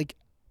minimum. Just, like,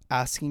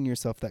 asking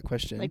yourself that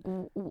question. Like,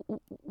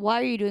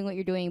 why are you doing what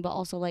you're doing, but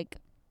also, like,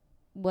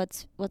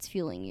 what's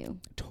fueling you?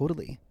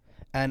 Totally.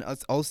 And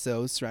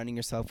also surrounding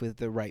yourself with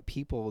the right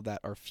people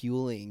that are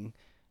fueling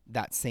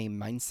that same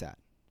mindset.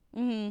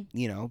 Mm-hmm.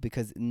 You know,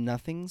 because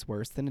nothing's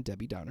worse than a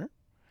Debbie Downer.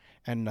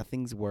 And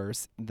nothing's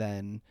worse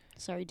than...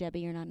 Sorry, Debbie,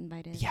 you're not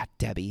invited. Yeah,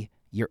 Debbie,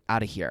 you're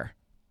out of here.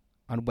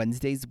 On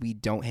Wednesdays, we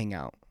don't hang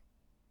out.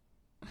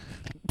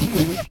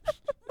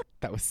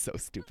 That was so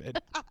stupid.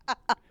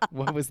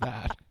 What was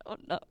that? Oh,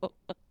 no.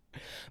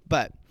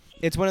 But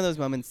it's one of those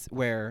moments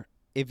where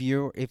if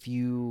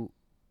you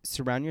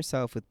surround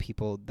yourself with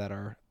people that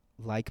are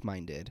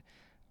like-minded,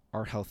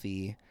 are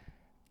healthy,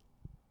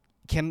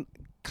 can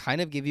kind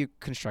of give you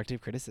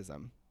constructive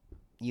criticism.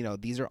 You know,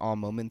 these are all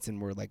moments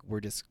and we're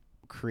just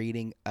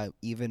creating a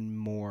even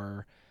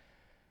more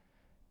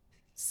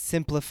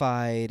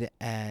simplified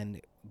and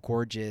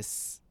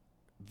gorgeous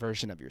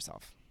version of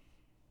yourself.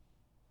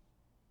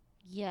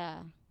 Yeah.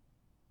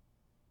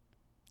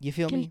 You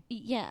feel me?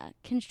 Yeah.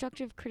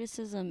 Constructive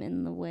criticism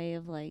in the way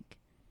of like.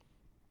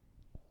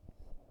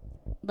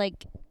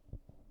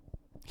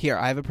 Here,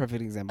 I have a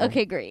perfect example.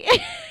 Okay, great.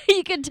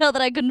 You can tell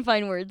that I couldn't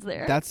find words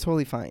there. That's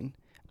totally fine.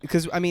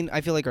 Because, I mean,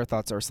 I feel like our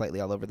thoughts are slightly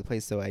all over the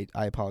place, so I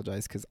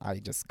apologize because I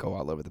just go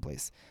all over the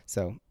place.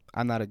 So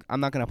I'm not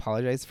going to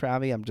apologize for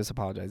Abby. I'm just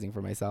apologizing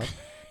for myself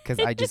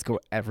because I just go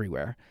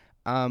everywhere.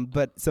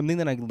 But something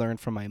that I learned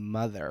from my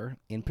mother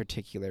in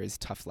particular is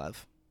tough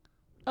love.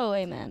 Oh,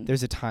 amen.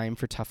 There's a time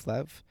for tough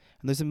love,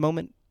 and there's a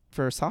moment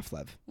for soft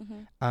love.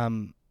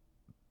 Mm-hmm.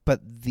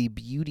 But the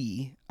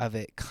beauty of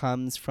it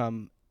comes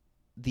from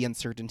the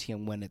uncertainty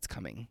on when it's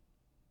coming.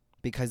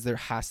 Because there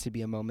has to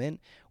be a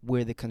moment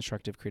where the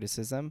constructive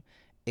criticism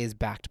is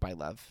backed by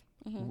love.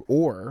 Mm-hmm.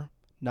 Or,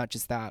 not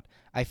just that,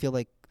 I feel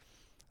like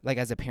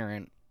as a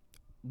parent,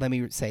 let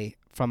me say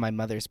from my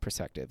mother's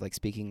perspective, like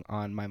speaking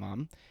on my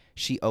mom,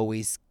 she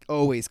always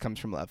comes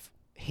from love.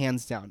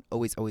 Hands down.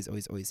 Always, always,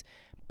 always, always.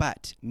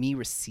 But me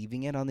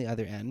receiving it on the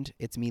other end,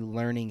 it's me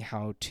learning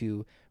how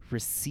to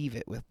receive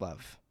it with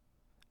love.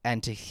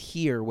 And to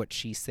hear what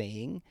she's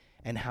saying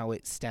and how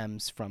it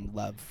stems from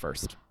love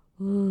first.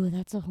 Ooh,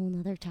 that's a whole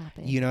nother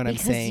topic. You know what I'm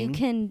saying? Because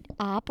you can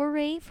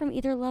operate from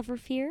either love or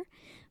fear,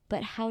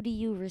 but how do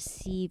you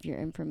receive your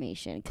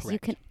information? Because you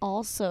Correct. can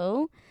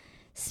also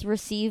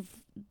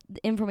receive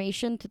the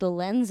information through the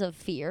lens of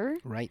fear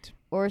Right.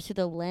 or through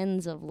the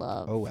lens of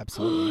love. Oh,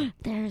 absolutely.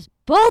 There's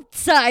both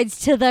sides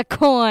to the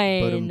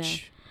coin.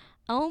 Ba-dum-tsh.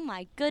 Oh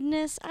my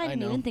goodness. I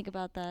didn't know. even think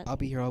about that. I'll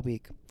be here all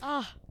week.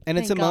 Ah, And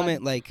it's a thank God.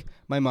 moment like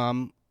my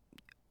mom,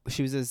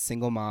 she was a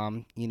single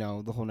mom, you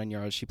know, the whole 9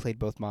 yards. She played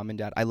both mom and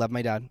dad. I love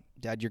my dad.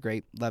 Dad, you're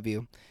great. Love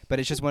you. But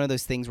it's just one of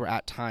those things where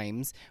at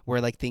times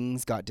where like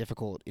things got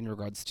difficult in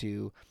regards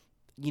to,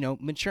 you know,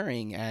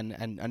 maturing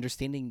and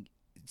understanding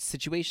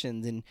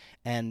situations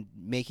and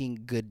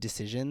making good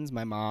decisions.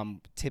 My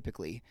mom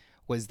typically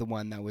was the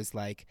one that was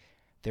like,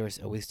 there was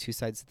always two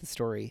sides of the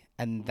story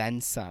and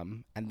then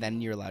some, and then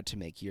you're allowed to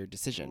make your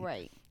decision.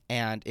 Right.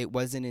 And it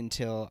wasn't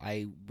until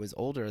I was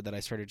older that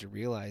I started to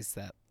realize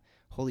that,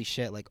 holy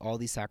shit, like all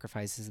these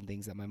sacrifices and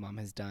things that my mom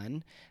has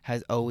done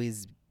has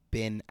always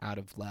been out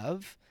of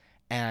love.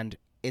 And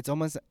it's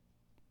almost,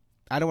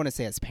 I don't want to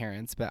say as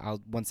parents, but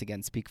I'll once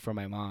again speak for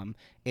my mom.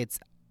 It's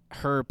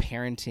her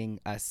parenting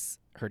us,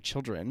 her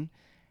children,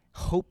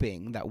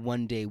 hoping that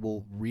one day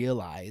we'll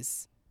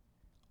realize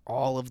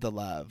all of the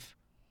love,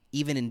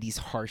 even in these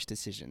harsh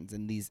decisions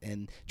and these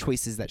and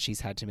choices that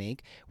she's had to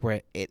make,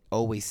 where it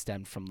always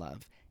stemmed from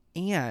love.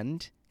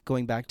 And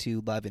going back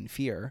to love and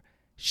fear,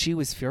 she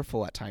was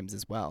fearful at times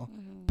as well,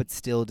 but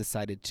still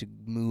decided to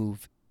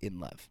move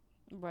in love,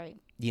 Right.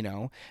 you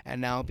know?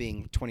 And now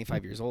being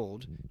 25 years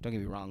old, don't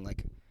get me wrong,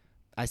 like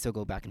I still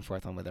go back and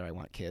forth on whether I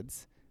want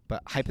kids.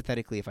 But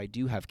hypothetically, if I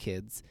do have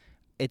kids,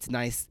 it's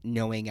nice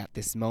knowing at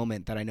this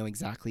moment that I know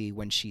exactly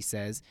when she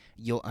says,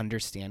 you'll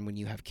understand when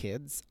you have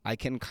kids. I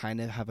can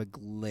kind of have a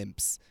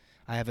glimpse.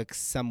 I have a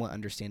somewhat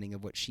understanding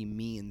of what she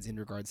means in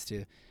regards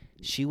to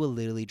she will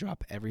literally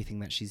drop everything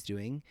that she's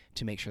doing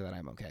to make sure that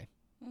I'm okay.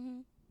 Mm-hmm.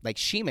 Like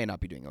she may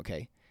not be doing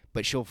okay,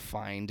 but she'll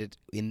find it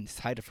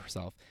inside of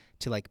herself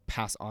to like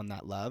pass on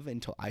that love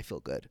until I feel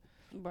good,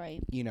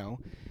 Right. you know?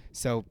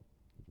 So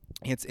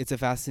it's a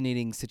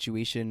fascinating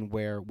situation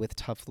where with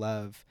tough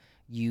love,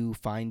 you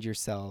find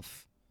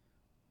yourself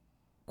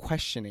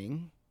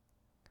questioning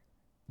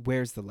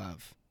where's the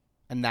love,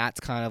 and that's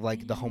kind of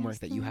like the homework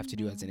that you have to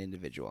do as an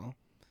individual.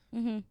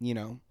 Mm-hmm. You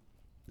know,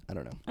 I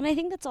don't know. And I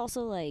think that's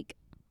also like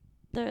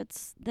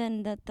that's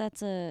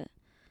a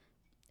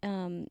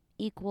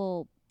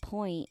equal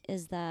point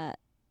is that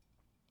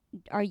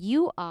are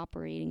you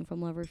operating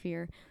from love or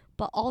fear,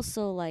 but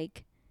also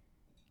like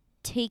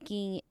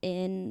taking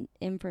in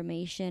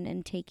information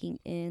and taking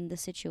in the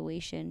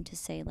situation to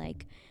say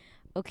like,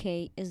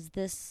 okay,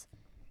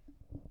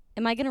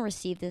 am I going to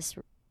receive this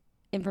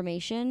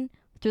information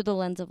through the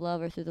lens of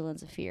love or through the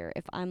lens of fear?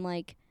 If I'm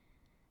like,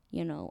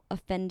 you know,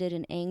 offended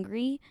and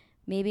angry,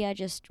 maybe I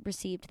just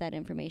received that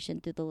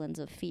information through the lens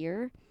of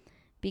fear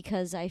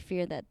because I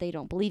fear that they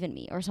don't believe in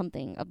me or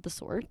something of the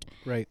sort.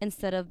 Right.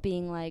 Instead of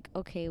being like,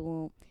 okay,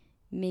 well,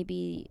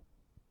 maybe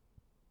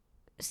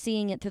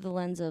seeing it through the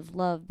lens of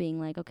love, being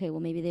like, okay,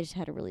 well, maybe they just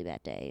had a really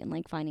bad day, and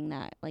like finding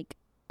that like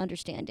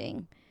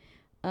understanding.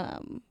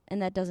 And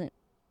that doesn't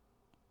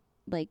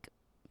like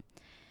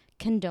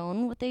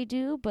condone what they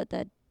do, but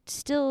that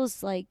still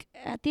is like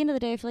at the end of the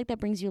day, I feel like that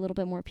brings you a little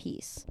bit more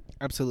peace.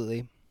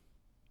 Absolutely.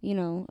 You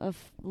know,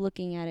 of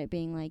looking at it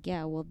being like,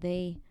 yeah, well,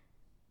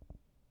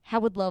 how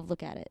would love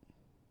look at it?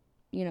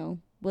 You know,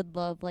 would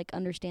love like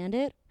understand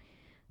it?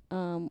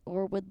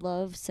 Or would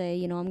love say,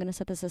 you know, I'm going to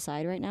set this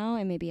aside right now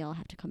and maybe I'll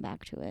have to come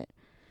back to it.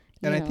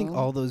 And I think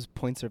all those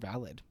points are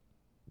valid.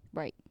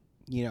 Right.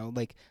 You know,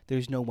 like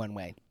there's no one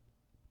way.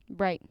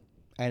 Right.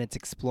 And it's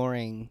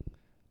exploring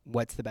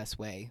what's the best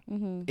way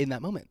Mm-hmm. in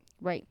that moment.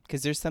 Right.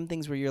 Because there's some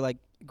things where you're like,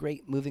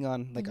 great, moving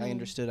on. Like I Mhm.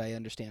 understood, I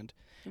understand.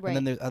 Right. And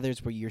then there's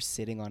others where you're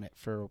sitting on it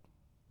for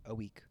a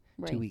week,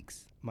 right. 2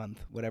 weeks,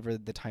 month, whatever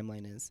the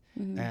timeline is.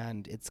 Mm-hmm.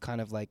 And it's kind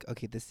of like,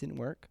 okay, this didn't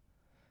work.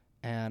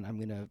 And I'm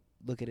going to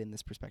look at it in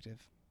this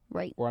perspective.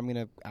 Right. Or I'm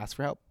going to ask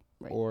for help.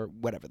 Right. Or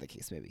whatever the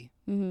case may be.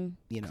 Mm-hmm.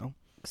 You know?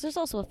 Because there's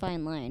also a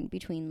fine line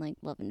between like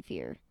love and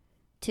fear,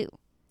 too.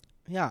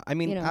 Yeah. I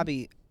mean, You know?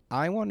 Abby,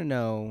 I want to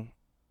know,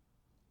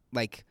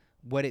 like,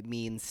 what it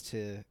means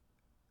to,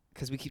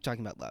 because we keep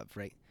talking about love,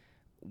 right?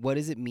 What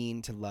does it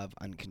mean to love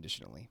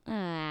unconditionally?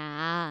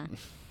 Ah.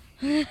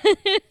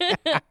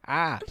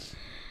 I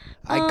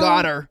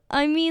got her.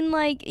 I mean,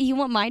 like, you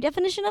want my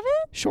definition of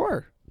it?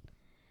 Sure.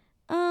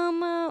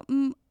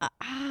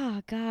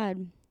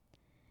 God.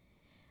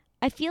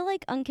 I feel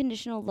like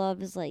unconditional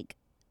love is like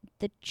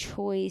the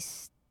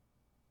choice.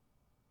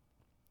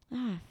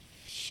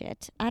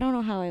 Shit. I don't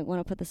know how I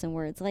want to put this in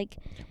words. Like,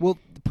 Well,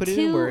 put it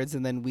in To- words,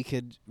 and then we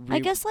could I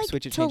guess like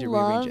switch it, to change it,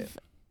 rearrange it. love,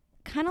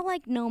 kind of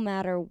like no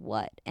matter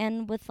what.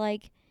 And with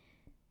like,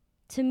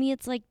 to me,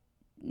 it's like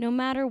no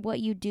matter what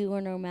you do or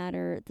no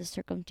matter the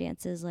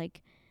circumstances,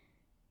 like,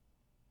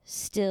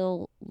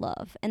 still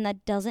love. And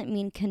that doesn't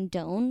mean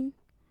condone.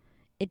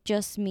 It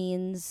just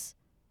means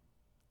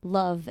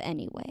love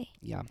anyway.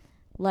 Yeah.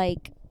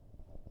 Like,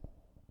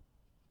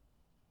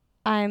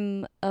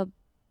 I'm a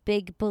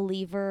big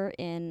believer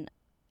in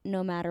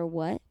no matter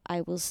what,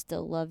 I will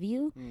still love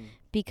you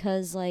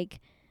because, like,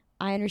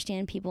 I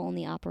understand people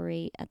only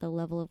operate at the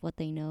level of what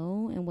they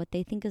know and what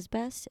they think is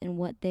best and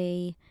what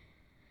they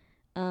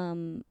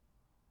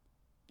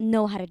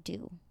know how to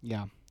do.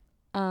 Yeah.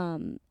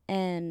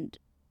 And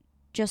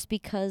just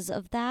because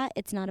of that,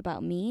 it's not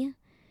about me.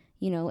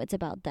 You know, it's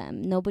about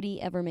them.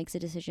 Nobody ever makes a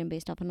decision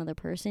based off another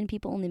person.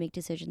 People only make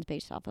decisions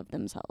based off of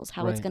themselves,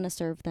 how it's Right. going to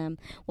serve them,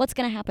 what's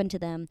going to happen to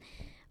them,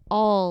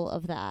 all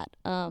of that.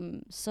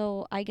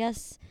 So I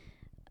guess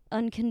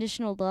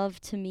unconditional love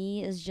to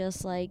me is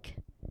just like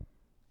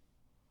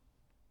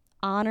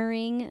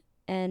honoring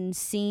and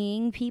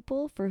seeing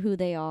people for who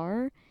they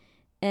are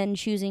and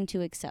choosing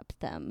to accept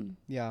them,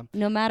 Yeah.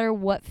 no matter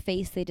what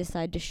face they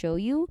decide to show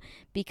you,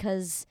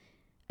 because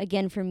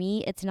again, for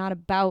me, it's not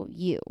about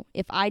you.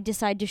 If I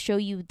decide to show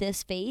you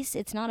this face,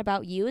 it's not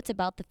about you. It's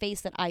about the face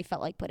that I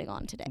felt like putting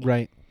on today.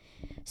 Right.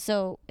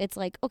 So it's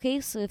like, okay,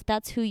 so if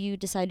that's who you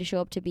decide to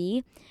show up to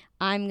be,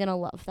 I'm going to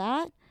love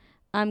that.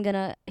 I'm going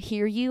to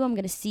hear you. I'm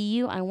going to see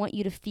you. I want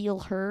you to feel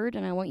heard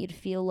and I want you to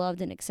feel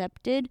loved and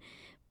accepted.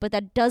 But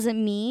that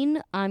doesn't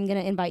mean I'm going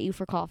to invite you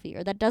for coffee,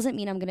 or that doesn't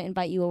mean I'm going to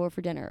invite you over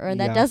for dinner, or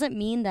that Yeah. doesn't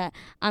mean that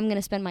I'm going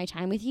to spend my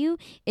time with you.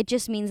 It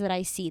just means that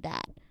I see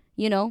that,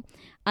 you know?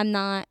 I'm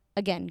not,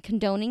 again,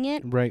 condoning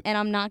it, Right. and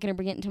I'm not going to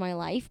bring it into my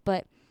life,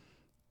 but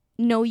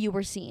know you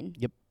were seen.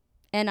 Yep.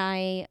 And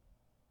I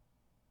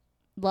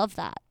love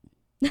that.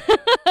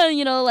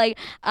 You know, like,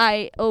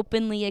 I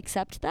openly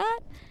accept that.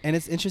 And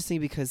it's interesting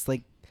because,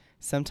 like,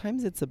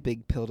 sometimes it's a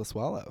big pill to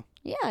swallow.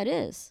 Yeah, it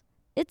is.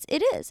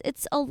 It is.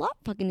 It's a lot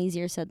fucking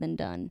easier said than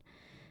done.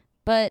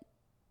 But,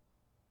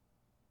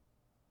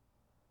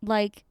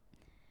 like,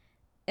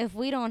 if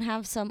we don't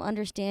have some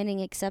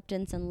understanding,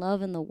 acceptance, and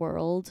love in the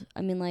world,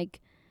 I mean, like,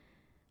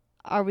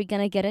 are we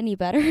gonna get any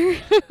better?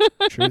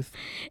 Truth.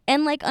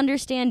 And, like,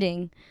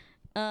 understanding.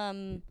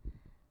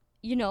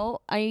 You know,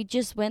 I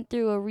just went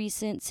through a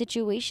recent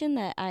situation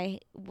that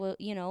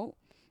you know,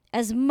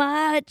 as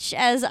much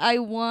as I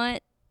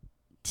want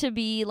to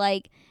be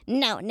like,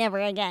 no, never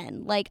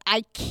again, like,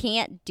 I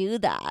can't do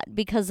that,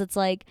 because it's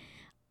like,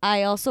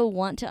 I also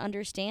want to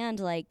understand,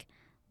 like,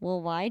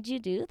 well, why'd you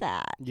do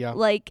that? Yeah.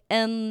 Like,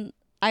 and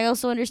I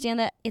also understand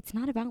that it's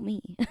not about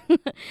me.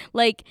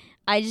 Like,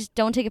 I just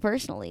don't take it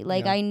personally.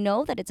 Like, Yeah. I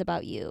know that it's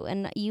about you,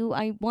 and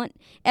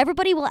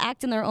everybody will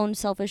act in their own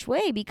selfish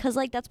way, because,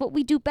 like, that's what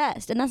we do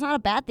best. And that's not a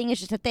bad thing. It's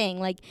just a thing.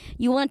 Like,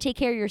 you want to take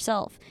care of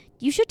yourself.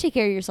 You should take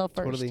care of yourself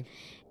first. Totally.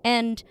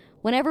 And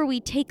whenever we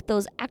take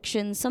those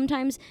actions,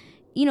 sometimes,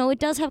 you know, it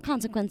does have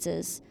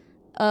consequences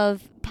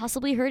of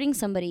possibly hurting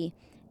somebody.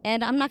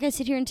 And I'm not going to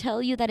sit here and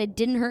tell you that it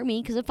didn't hurt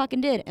me, because it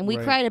fucking did. And we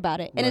Right. cried about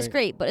it. And it's Right.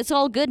 great. But it's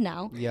all good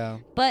now. Yeah.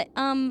 But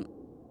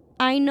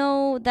I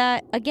know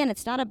that, again,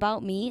 it's not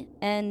about me.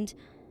 And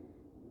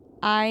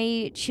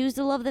I choose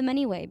to love them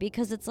anyway.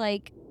 Because it's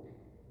like,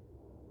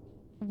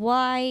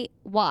 why?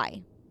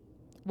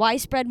 Why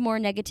spread more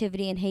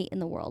negativity and hate in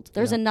the world?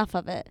 There's Yeah. enough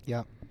of it.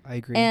 Yeah. I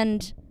agree.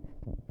 And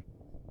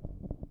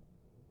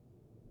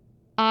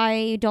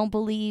I don't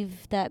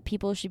believe that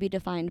people should be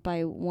defined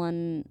by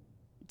one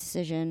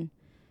decision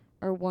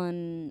or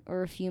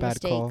a few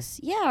Bad call. mistakes.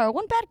 Yeah, or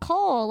one bad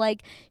call.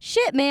 Like,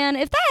 shit, man,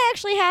 if that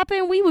actually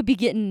happened, we would be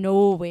getting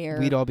nowhere.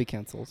 We'd all be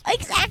canceled.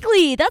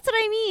 Exactly. That's what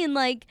I mean.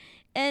 Like,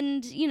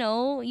 and, you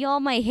know,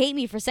 y'all might hate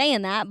me for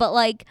saying that, but,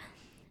 like,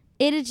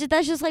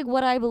 that's just, like,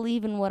 what I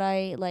believe and what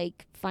I,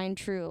 like, find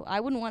true.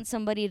 I wouldn't want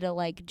somebody to,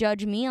 like,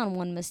 judge me on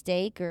one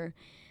mistake or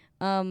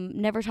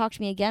never talk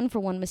to me again for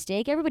one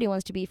mistake. Everybody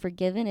wants to be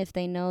forgiven if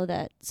they know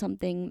that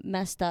something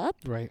messed up.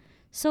 Right.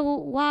 So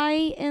why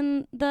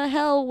in the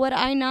hell would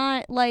I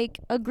not, like,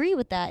 agree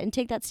with that and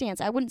take that stance?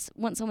 I wouldn't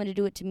want someone to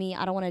do it to me.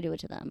 I don't want to do it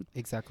to them.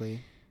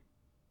 Exactly.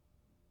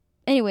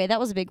 Anyway,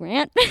 that was a big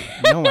rant.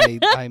 No,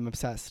 I'm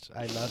obsessed.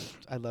 I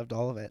loved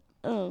all of it.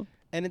 Oh.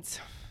 And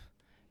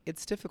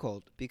it's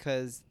difficult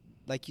because,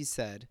 like you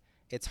said,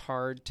 it's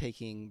hard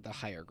taking the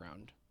higher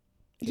ground.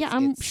 Yeah, It's-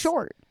 I'm it's-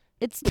 short.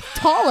 It's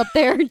tall up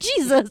there.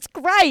 Jesus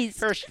Christ.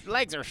 Her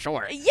legs are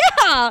short.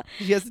 Yeah.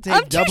 He has to take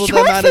I'm too double the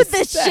short amount for of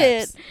this steps.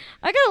 shit.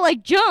 I gotta,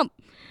 like, jump.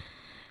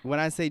 When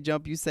I say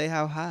jump, you say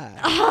how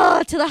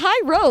high. To the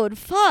high road.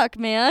 Fuck,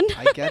 man.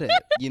 I get it,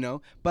 you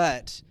know,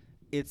 but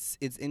it's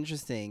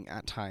interesting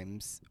at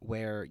times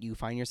where you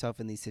find yourself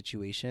in these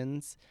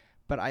situations,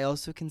 but I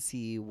also can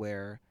see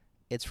where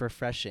it's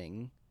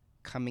refreshing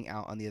coming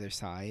out on the other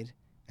side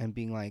and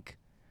being like,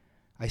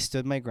 I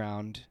stood my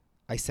ground.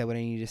 I said what I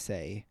needed to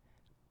say.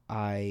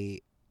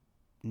 I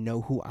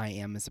know who I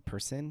am as a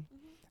person,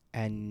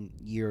 and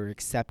you're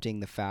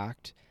accepting the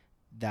fact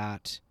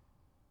that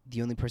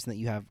the only person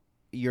that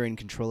you're in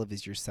control of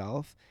is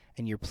yourself,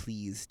 and you're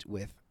pleased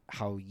with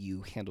how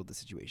you handled the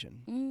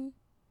situation. Mm,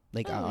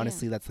 Like, Oh, yeah.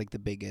 honestly, that's like the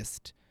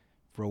biggest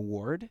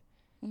reward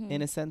mhm.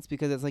 in a sense,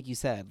 because it's like you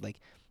said, like,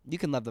 you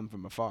can love them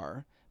from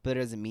afar, but it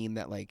doesn't mean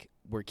that, like,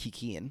 we're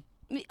kikiing.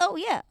 Oh,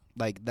 yeah.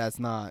 Like, it's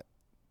not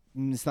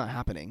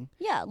happening.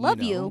 Yeah, love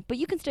know. you, but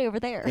you can stay over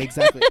there.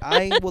 Exactly.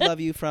 I will love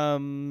you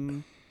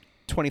from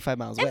 25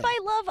 miles away. And by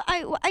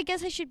love, I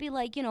guess I should be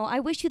like, you know, I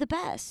wish you the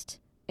best.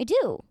 I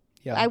do.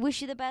 Yeah. I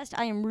wish you the best.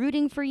 I am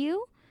rooting for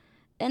you.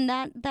 And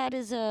that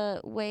is a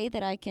way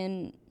that I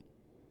can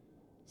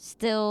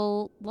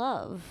still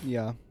love,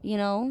 Yeah. you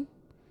know?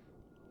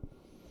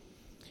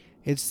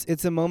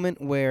 It's a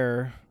moment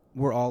where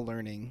we're all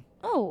learning,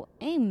 Oh,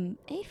 I'm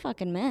a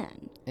fucking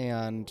man.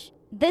 and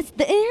Here's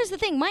the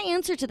thing. My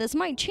answer to this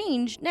might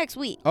change next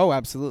week oh,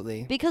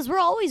 absolutely. because we're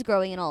always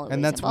growing and always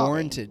And that's evolving.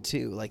 warranted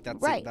too. Like that's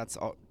Right. that's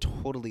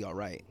totally all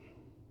right,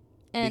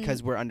 And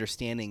because we're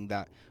understanding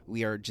that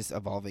we are just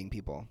evolving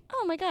people.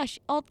 oh my gosh,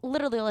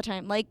 literally all the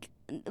time. Like,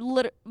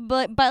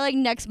 but by like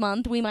next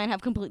month, we might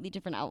have completely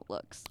different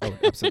outlooks. Oh,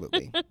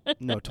 absolutely.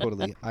 No,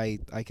 totally. I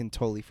can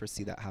totally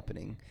foresee that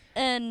happening.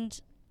 And,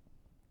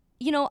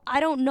 you know, I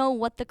don't know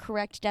what the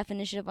correct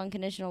definition of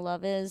unconditional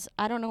love is.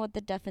 I don't know what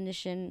the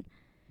definition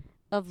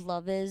of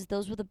love is.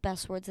 Those were the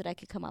best words that I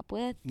could come up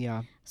with.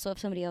 Yeah. So if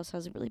somebody else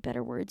has really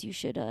better words, you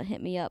should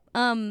hit me up.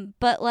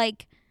 But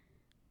like,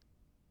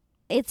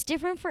 it's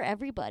different for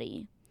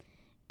everybody.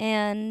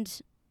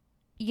 And,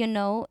 you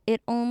know,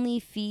 it only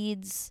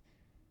feeds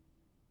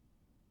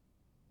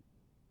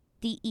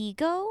the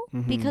ego,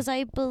 Mhm. because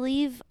I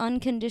believe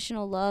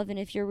unconditional love, and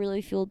if you're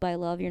really fueled by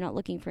love, you're not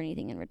looking for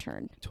anything in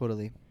return.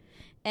 Totally.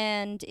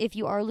 And if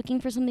you are looking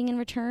for something in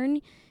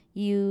return,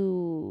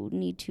 you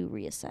need to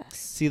reassess.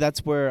 See,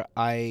 that's where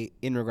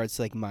in regards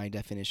to like my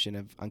definition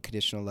of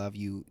unconditional love,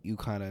 you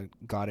kind of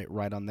got it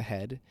right on the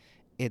head.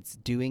 It's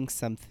doing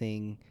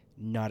something,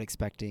 not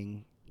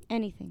expecting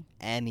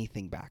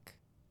anything back.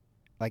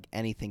 Like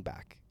anything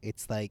back.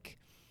 It's like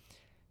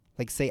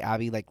say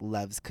Abby like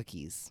loves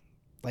cookies,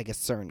 like a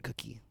certain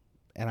cookie.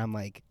 And I'm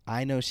like,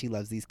 I know she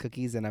loves these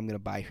cookies and I'm going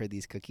to buy her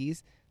these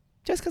cookies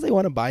just because I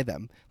want to buy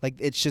them. Like,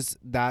 it's just,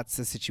 that's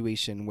a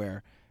situation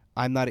where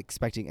I'm not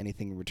expecting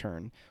anything in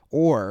return.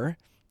 Or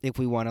if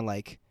we want to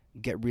like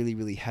get really,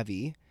 really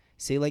heavy,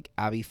 say like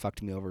Abby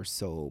fucked me over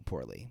so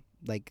poorly,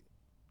 like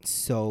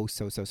so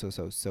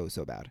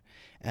bad.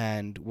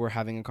 And we're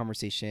having a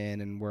conversation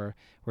and we're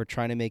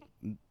trying to make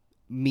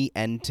me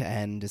end to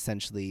end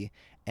essentially.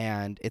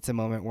 And it's a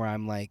moment where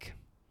I'm like,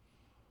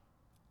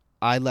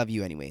 I love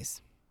you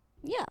anyways.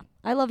 Yeah,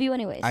 I love you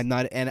anyways. I'm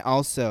not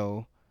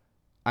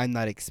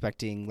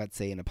expecting, let's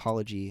say, an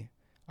apology.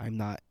 I'm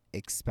not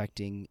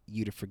expecting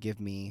you to forgive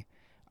me.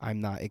 I'm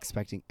not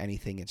expecting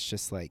anything. It's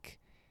just like,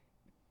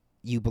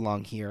 you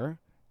belong here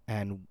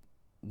and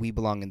we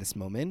belong in this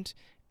moment,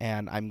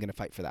 and I'm going to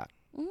fight for that.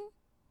 Mm-hmm.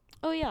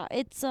 Oh yeah,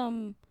 it's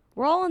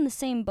we're all in the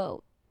same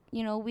boat.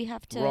 You know, we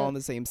have to. We're all in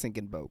the same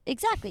sinking boat.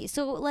 Exactly.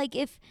 So like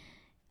if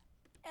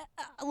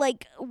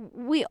like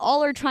we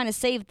all are trying to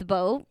save the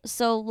boat,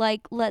 so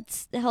like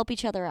let's help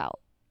each other out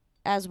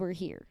as we're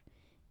here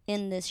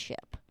in this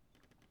ship.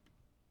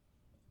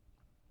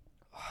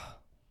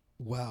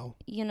 Wow.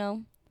 You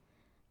know?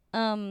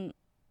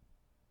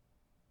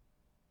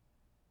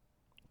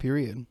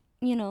 Period.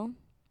 You know,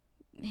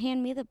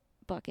 hand me the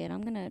bucket.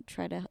 I'm going to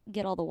try to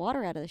get all the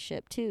water out of the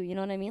ship too. You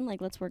know what I mean?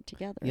 Like, let's work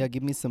together. Yeah,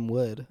 give me some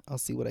wood. I'll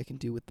see what I can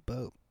do with the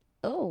boat.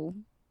 Oh,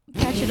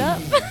 patch it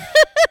up.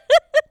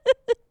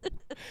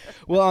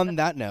 Well, on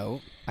that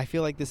note, I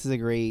feel like this is a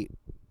great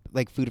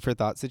like food for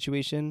thought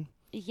situation.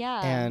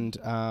 Yeah. And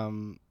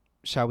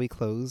shall we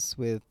close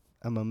with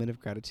a moment of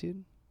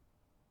gratitude?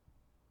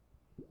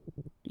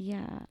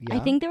 Yeah. Yeah? I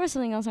think there was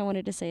something else I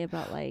wanted to say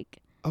about like,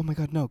 Oh my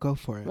God, no, go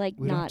for it. like,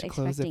 we don't not have to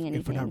close expecting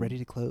if we're not anything. ready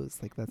to close.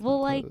 Like, that's Well,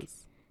 not like,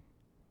 close.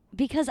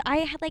 because I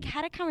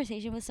had a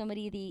conversation with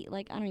somebody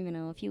I don't even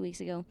know, a few weeks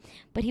ago,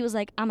 but he was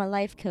like, I'm a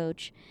life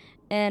coach.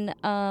 And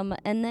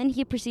then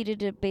he proceeded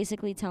to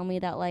basically tell me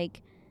that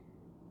like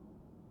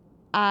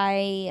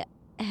I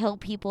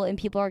help people and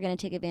people are going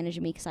to take advantage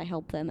of me because I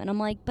help them. And I'm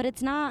like, but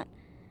it's not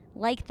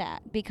like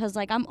that, because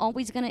like I'm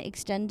always going to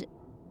extend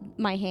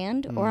my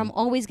hand or I'm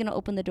always going to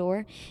open the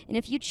door. And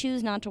if you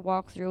choose not to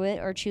walk through it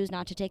or choose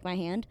not to take my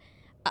hand,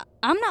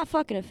 I'm not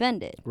fucking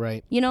offended.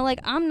 Right. You know, like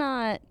I'm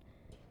not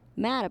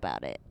mad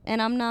about it,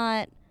 and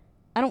I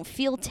don't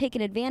feel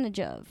taken advantage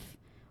of.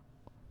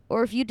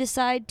 Or if you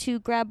decide to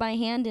grab my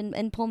hand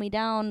and pull me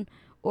down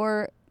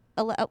or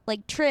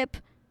like trip,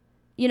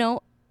 you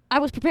know, I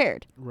was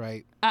prepared.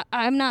 Right.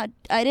 I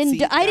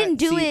didn't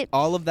do it.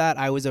 All of that,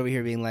 I was over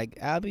here being like,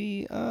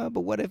 Abby, but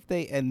what if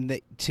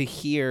they, to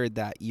hear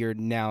that you're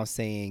now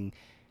saying,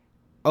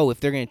 oh, if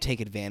they're going to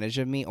take advantage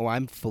of me,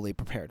 I'm fully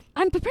prepared.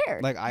 I'm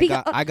prepared. Like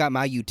I got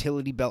my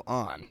utility belt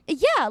on.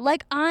 Yeah,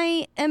 like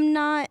I am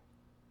not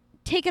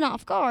taken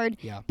off guard,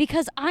 Yeah.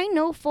 because I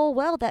know full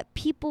well that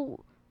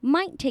people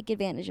might take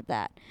advantage of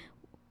that.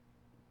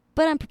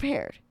 But I'm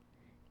prepared.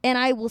 And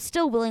I will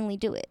still willingly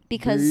do it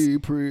because Be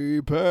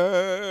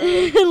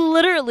prepared.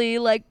 literally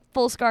like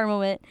full scar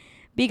moment,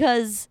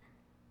 because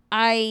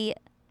I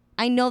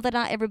know that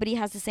not everybody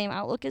has the same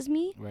outlook as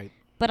me. Right.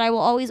 But I will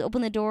always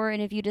open the door,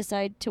 and if you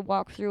decide to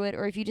walk through it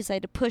or if you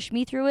decide to push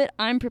me through it,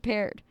 I'm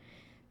prepared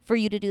for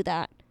you to do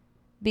that,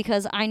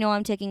 because I know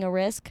I'm taking a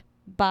risk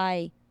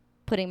by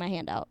putting my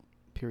hand out.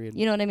 Period.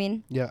 You know what I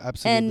mean? Yeah,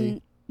 absolutely.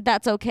 And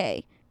that's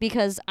okay,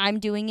 because I'm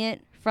doing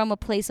it from a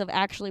place of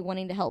actually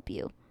wanting to help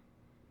you.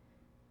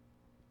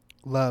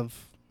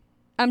 Love.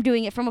 I'm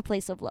doing it from a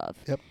place of love.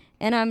 Yep.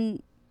 And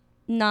I'm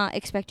not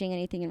expecting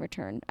anything in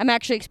return. I'm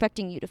actually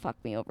expecting you to fuck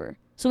me over.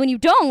 So when you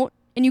don't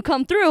and you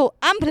come through,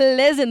 I'm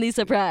pleasantly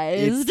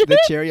surprised. It's the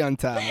cherry on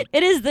top.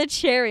 It is the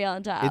cherry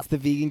on top. It's the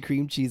vegan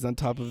cream cheese on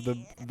top of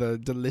the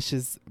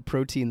delicious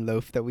protein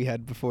loaf that we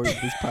had before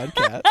this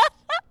podcast.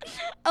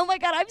 Oh my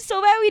God, I'm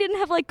so mad we didn't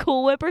have like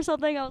Cool Whip or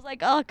something. I was like,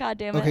 oh God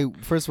damn it. Okay,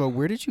 first of all,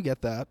 where did you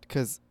get that?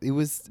 Because it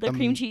was The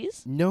cream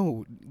cheese?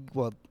 No,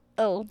 well,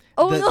 Oh,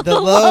 the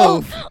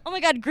loaf. Oh my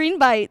God, Green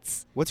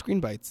Bites. What's Green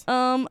Bites?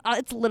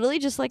 It's literally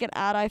just like an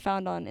ad I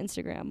found on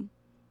Instagram.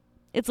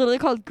 It's literally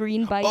called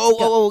Green Bites.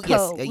 Oh, yes,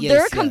 Co. yes, They're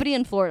yeah. a company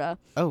in Florida.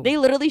 Oh, They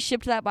literally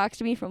shipped that box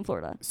to me from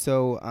Florida.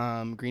 so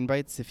Green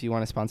Bites, if you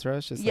want to sponsor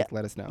us, just Yeah. like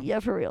let us know. Yeah,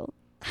 for real.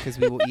 Because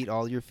we will eat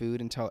all your food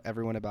and tell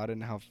everyone about it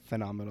and how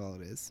phenomenal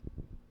it is.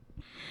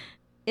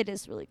 It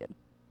is really good.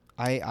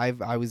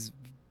 I was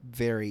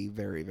very,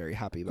 very, very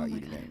happy about Oh my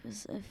eating God, it. it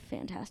was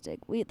fantastic.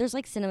 There's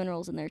like cinnamon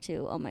rolls in there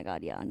too. Oh my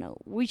God, yeah, no.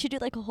 We should do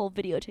like a whole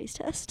video taste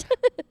test.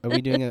 Are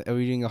we doing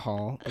a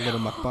haul, a little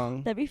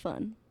mukbang? That'd be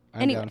fun.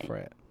 I'm down anyway. for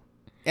it.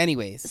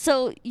 Anyways,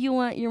 So you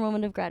want your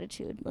moment of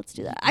gratitude? Let's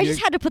do that. I You're-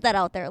 just had to put that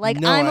out there. Like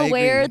No, I'm I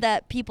aware agree.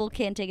 that people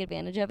can take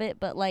advantage of it,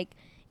 but like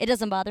it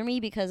doesn't bother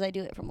me because I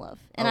do it from love,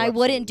 and Oh, I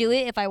wouldn't do absolutely.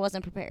 it if I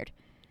wasn't prepared.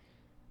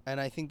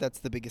 and I think that's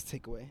the biggest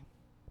takeaway.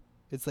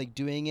 It's like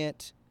doing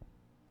it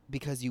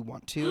because you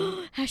want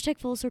to. Hashtag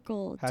full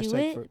circle. Do Hashtag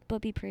it, for-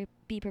 but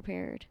be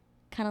prepared.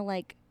 Kind of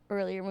like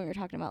earlier when we were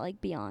talking about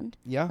like beyond.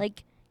 Yeah.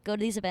 Like go to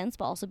these events,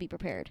 but also be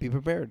prepared. Be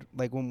prepared.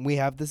 Like when we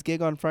have this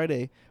gig on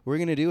Friday, we're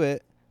gonna do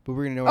it, but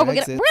we're gonna know Oh, our we're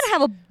exits. gonna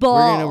have a ball.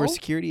 We're gonna know where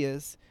security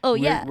is. Oh we're,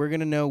 yeah. We're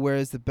gonna know where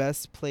is the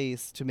best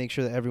place to make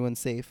sure that everyone's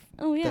safe.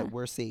 Oh yeah. That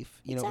we're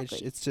safe. You know,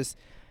 Exactly. it's just,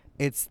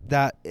 it's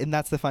that, and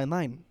that's the fine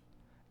line.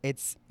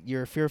 It's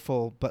you're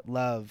fearful, but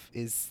love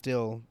is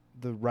still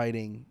the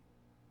writing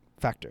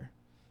factor.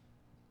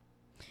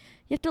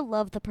 You have to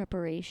love the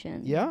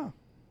preparation. Yeah.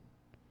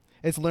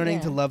 It's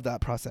learning to Yeah. love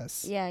that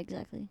process. Yeah,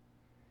 exactly.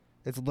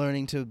 It's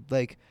learning to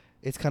like.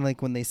 It's kind of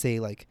like when they say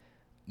like,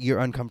 you're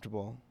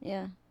uncomfortable.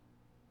 Yeah.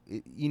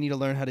 You need to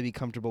learn how to be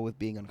comfortable with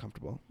being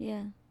uncomfortable.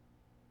 Yeah.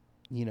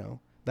 You know,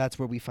 that's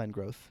where we find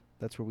growth.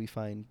 That's where we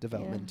find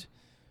development.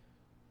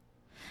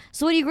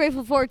 So what are you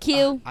grateful for,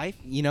 Q?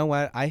 You know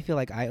what? I feel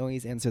like I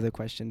always answer the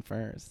question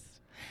first.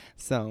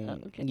 So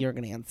Oh, okay. you're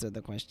going to answer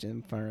the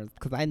question first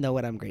because I know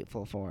what I'm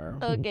grateful for.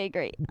 Okay,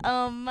 great.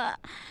 I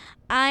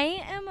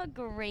am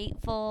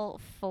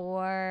grateful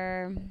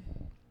for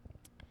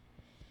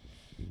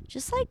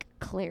just like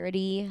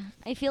clarity.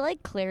 I feel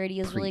like clarity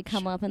has really Preach.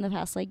 come up in the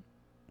past like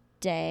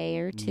day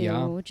or two.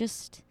 Yeah.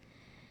 Just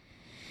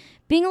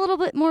being a little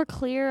bit more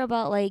clear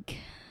about like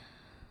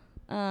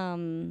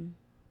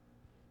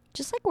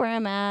just like where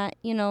I'm at,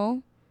 you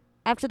know.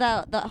 After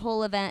that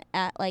whole event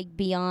at like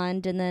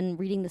Beyond and then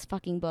reading this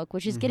fucking book,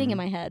 which is getting in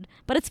Mhm. my head,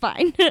 but it's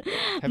fine.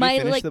 Have my you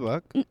finished like the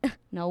book?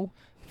 no.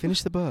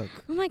 Finish the book.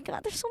 Oh my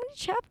God, there's so many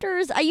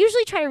chapters. I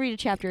usually try to read a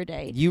chapter a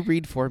day. You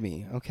read for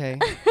me, okay?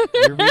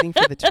 You're reading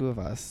for the two of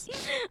us.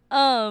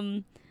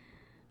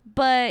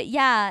 But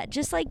yeah,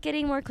 just like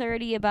getting more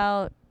clarity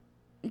about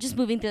just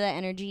moving through that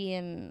energy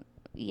and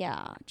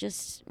yeah,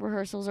 just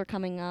rehearsals are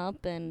coming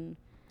up and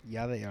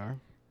Yeah, they are.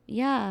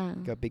 yeah.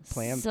 Got big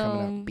plans So-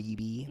 coming up,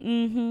 baby.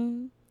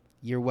 Mhm.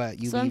 You're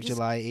what? You So I'm leave just-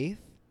 July 8th?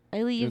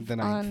 I leave the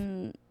 9th.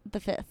 on the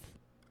 5th.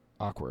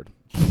 Awkward.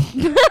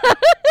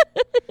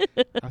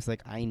 I was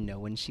like, I know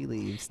when she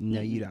leaves.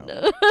 No, you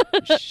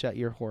don't. Shut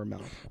your whore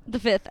mouth. The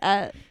 5th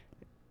at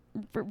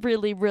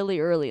really, really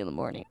early in the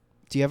morning.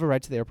 Do you have a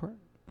ride to the airport?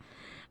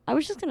 I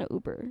was just going to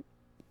Uber.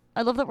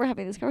 I love that we're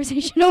having this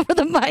conversation over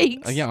the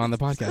mics. Oh, yeah, on the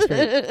podcast.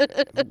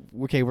 Great.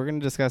 Okay, we're going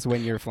to discuss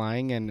when you're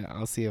flying, and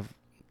I'll see if...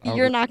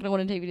 You're not going to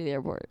want to take me to the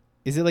airport.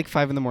 Is it like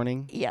 5 in the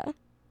morning? Yeah.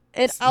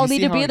 And You I'll need see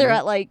to how be I there know?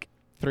 at like,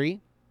 3?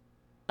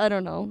 I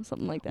don't know,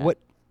 something like that. What?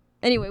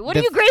 Anyway, what The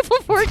are you grateful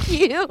for,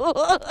 Q?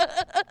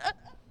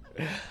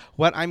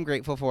 What I'm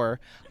grateful for?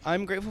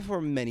 I'm grateful for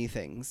many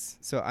things.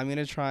 So I'm going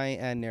to try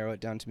and narrow it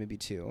down to maybe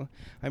 2.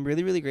 I'm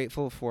really, really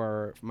grateful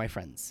for my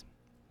friends.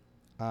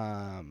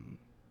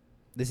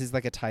 This is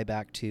like a tie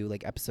back to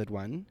like episode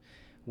 1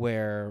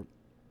 where,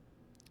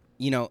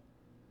 you know,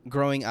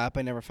 growing up,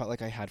 I never felt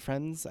like I had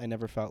friends. I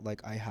never felt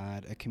like I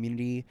had a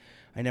community.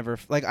 I never,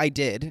 like I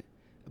did,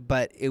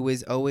 but it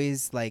was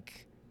always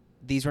like,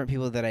 these weren't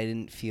people that I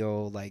didn't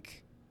feel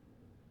like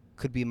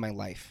could be in my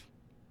life.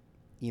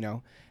 You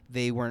know,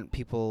 they weren't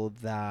people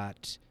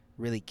that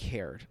really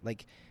cared.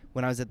 Like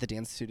when I was at the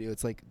dance studio,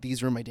 it's like,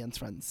 these were my dance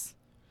friends.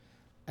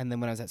 And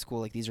then when I was at school,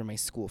 like these are my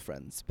school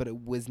friends. But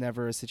it was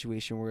never a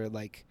situation where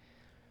like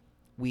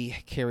we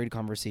carried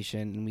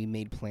conversation and we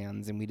made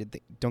plans and we did.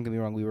 Don't get me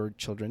wrong, we were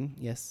children.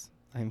 Yes,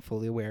 I'm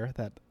fully aware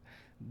that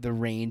the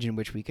range in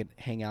which we could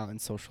hang out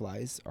and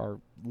socialize are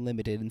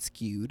limited and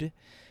skewed.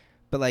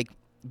 But like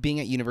being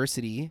at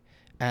university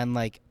and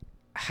like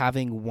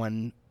having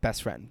one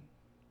best friend,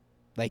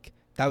 like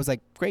that was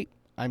like great.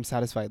 I'm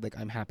satisfied. Like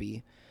I'm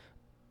happy.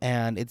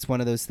 And it's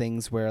one of those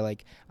things where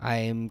like I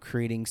am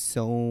creating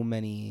so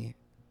many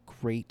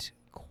great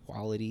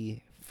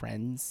quality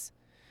friends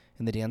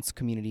in the dance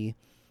community,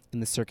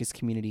 in the circus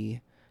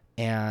community,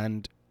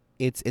 and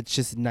it's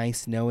just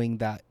nice knowing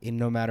that in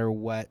no matter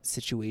what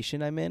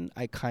situation I'm in,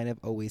 I kind of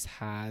always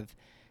have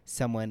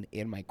someone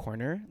in my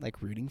corner,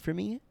 like rooting for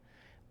me.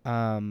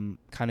 Kind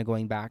of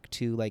going back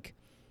to like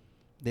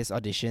this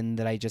audition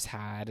that I just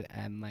had,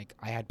 and like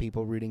I had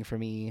people rooting for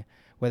me,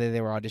 whether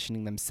they were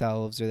auditioning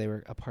themselves or they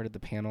were a part of the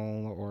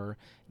panel, or,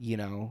 you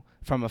know,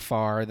 from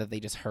afar that they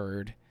just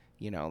heard,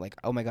 you know, like,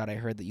 oh my God, I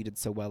heard that you did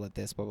so well at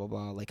this, blah, blah,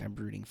 blah. Like, I'm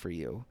rooting for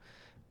you.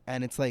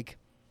 And it's like,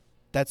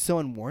 that's so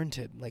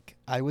unwarranted. Like,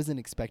 I wasn't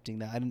expecting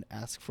that. I didn't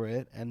ask for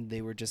it. And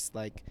they were just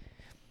like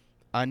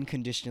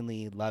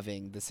unconditionally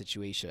loving the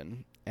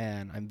situation.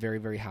 And I'm very,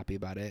 very happy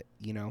about it.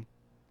 You know,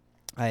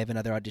 I have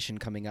another audition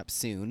coming up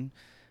soon.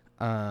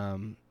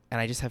 And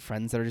I just have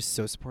friends that are just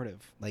so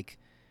supportive. Like,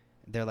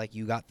 they're like,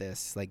 you got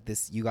this, like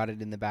this, you got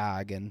it in the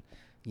bag. And,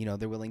 you know,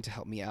 they're willing to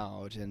help me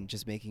out and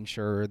just making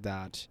sure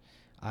that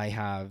I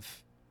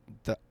have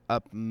the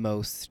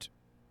utmost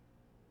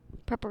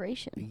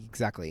preparation.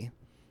 Exactly.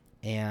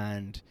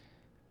 And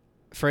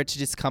for it to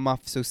just come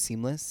off so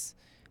seamless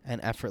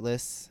and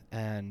effortless,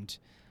 and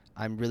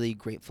I'm really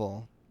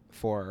grateful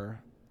for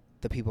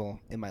the people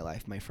in my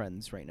life, my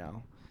friends right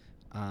now.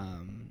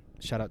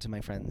 Shout out to my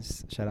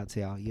friends. Shout out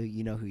to y'all.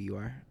 You know who you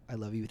are. I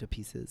love you to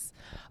pieces.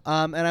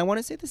 And I want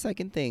to say the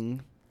second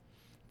thing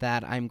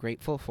that I'm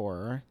grateful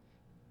for,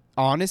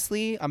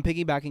 honestly, I'm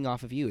piggybacking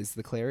off of you, is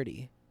the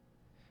clarity.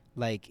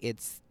 Like,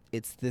 it's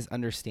this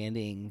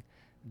understanding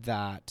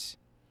that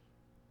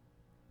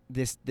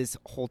this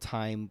whole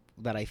time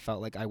that I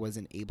felt like I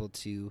wasn't able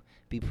to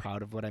be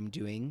proud of what I'm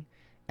doing,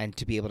 and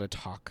to be able to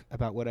talk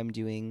about what I'm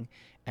doing,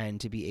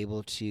 and to be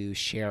able to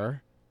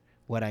share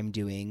what I'm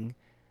doing,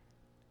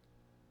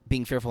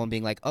 being fearful and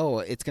being like, oh,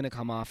 it's going to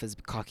come off as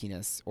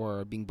cockiness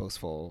or being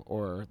boastful,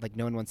 or like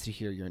no one wants to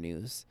hear your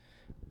news.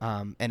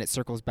 And it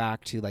circles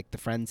back to like the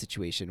friend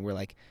situation where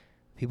like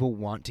people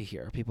want to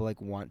hear, people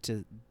like want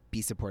to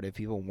be supportive,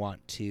 people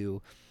want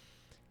to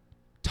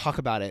talk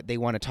about it, they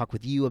want to talk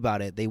with you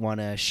about it, they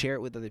want to share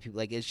it with other people.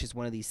 Like, it's just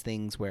one of these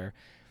things where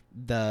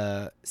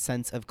the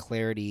sense of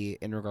clarity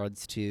in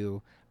regards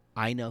to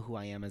I know who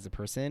I am as a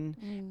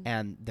person,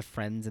 and the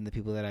friends and the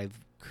people that I've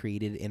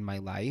created in my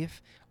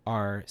life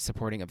are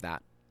supporting of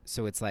that.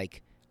 So it's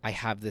like I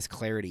have this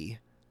clarity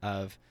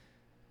of,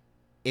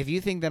 if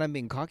you think that I'm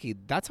being cocky,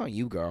 that's on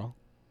you, girl,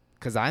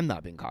 because I'm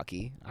not being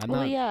cocky.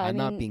 I'm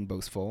not being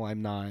boastful.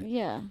 I'm not,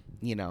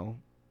 you know,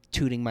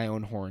 tooting my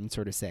own horn,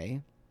 so to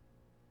say.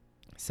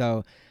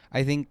 So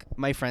I think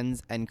my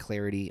friends and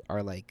clarity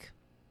are like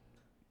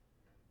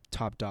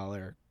top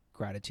dollar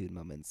gratitude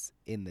moments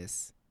in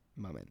this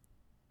moment.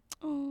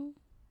 Oh,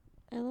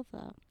 I love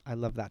that. I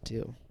love that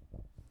too.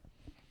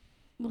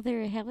 Well,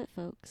 there you have it,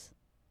 folks.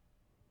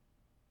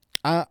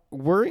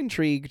 We're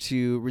intrigued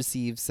to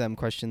receive some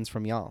questions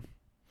from y'all,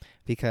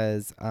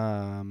 because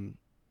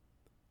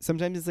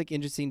sometimes it's like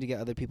interesting to get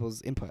other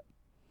people's input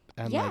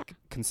and like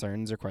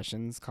concerns or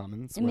questions,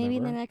 comments, and maybe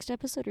whatever. in the next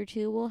episode or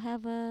two we'll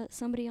have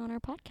somebody on our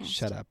podcast.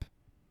 Shut up.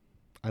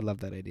 I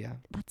love that idea.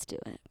 Let's do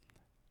it.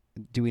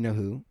 Do we know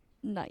who?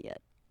 Not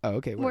yet. Oh,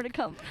 okay. More to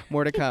come.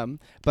 More to come.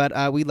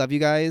 But we love you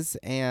guys,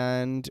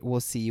 and we'll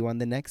see you on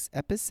the next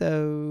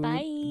episode.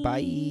 Bye.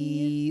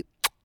 Bye.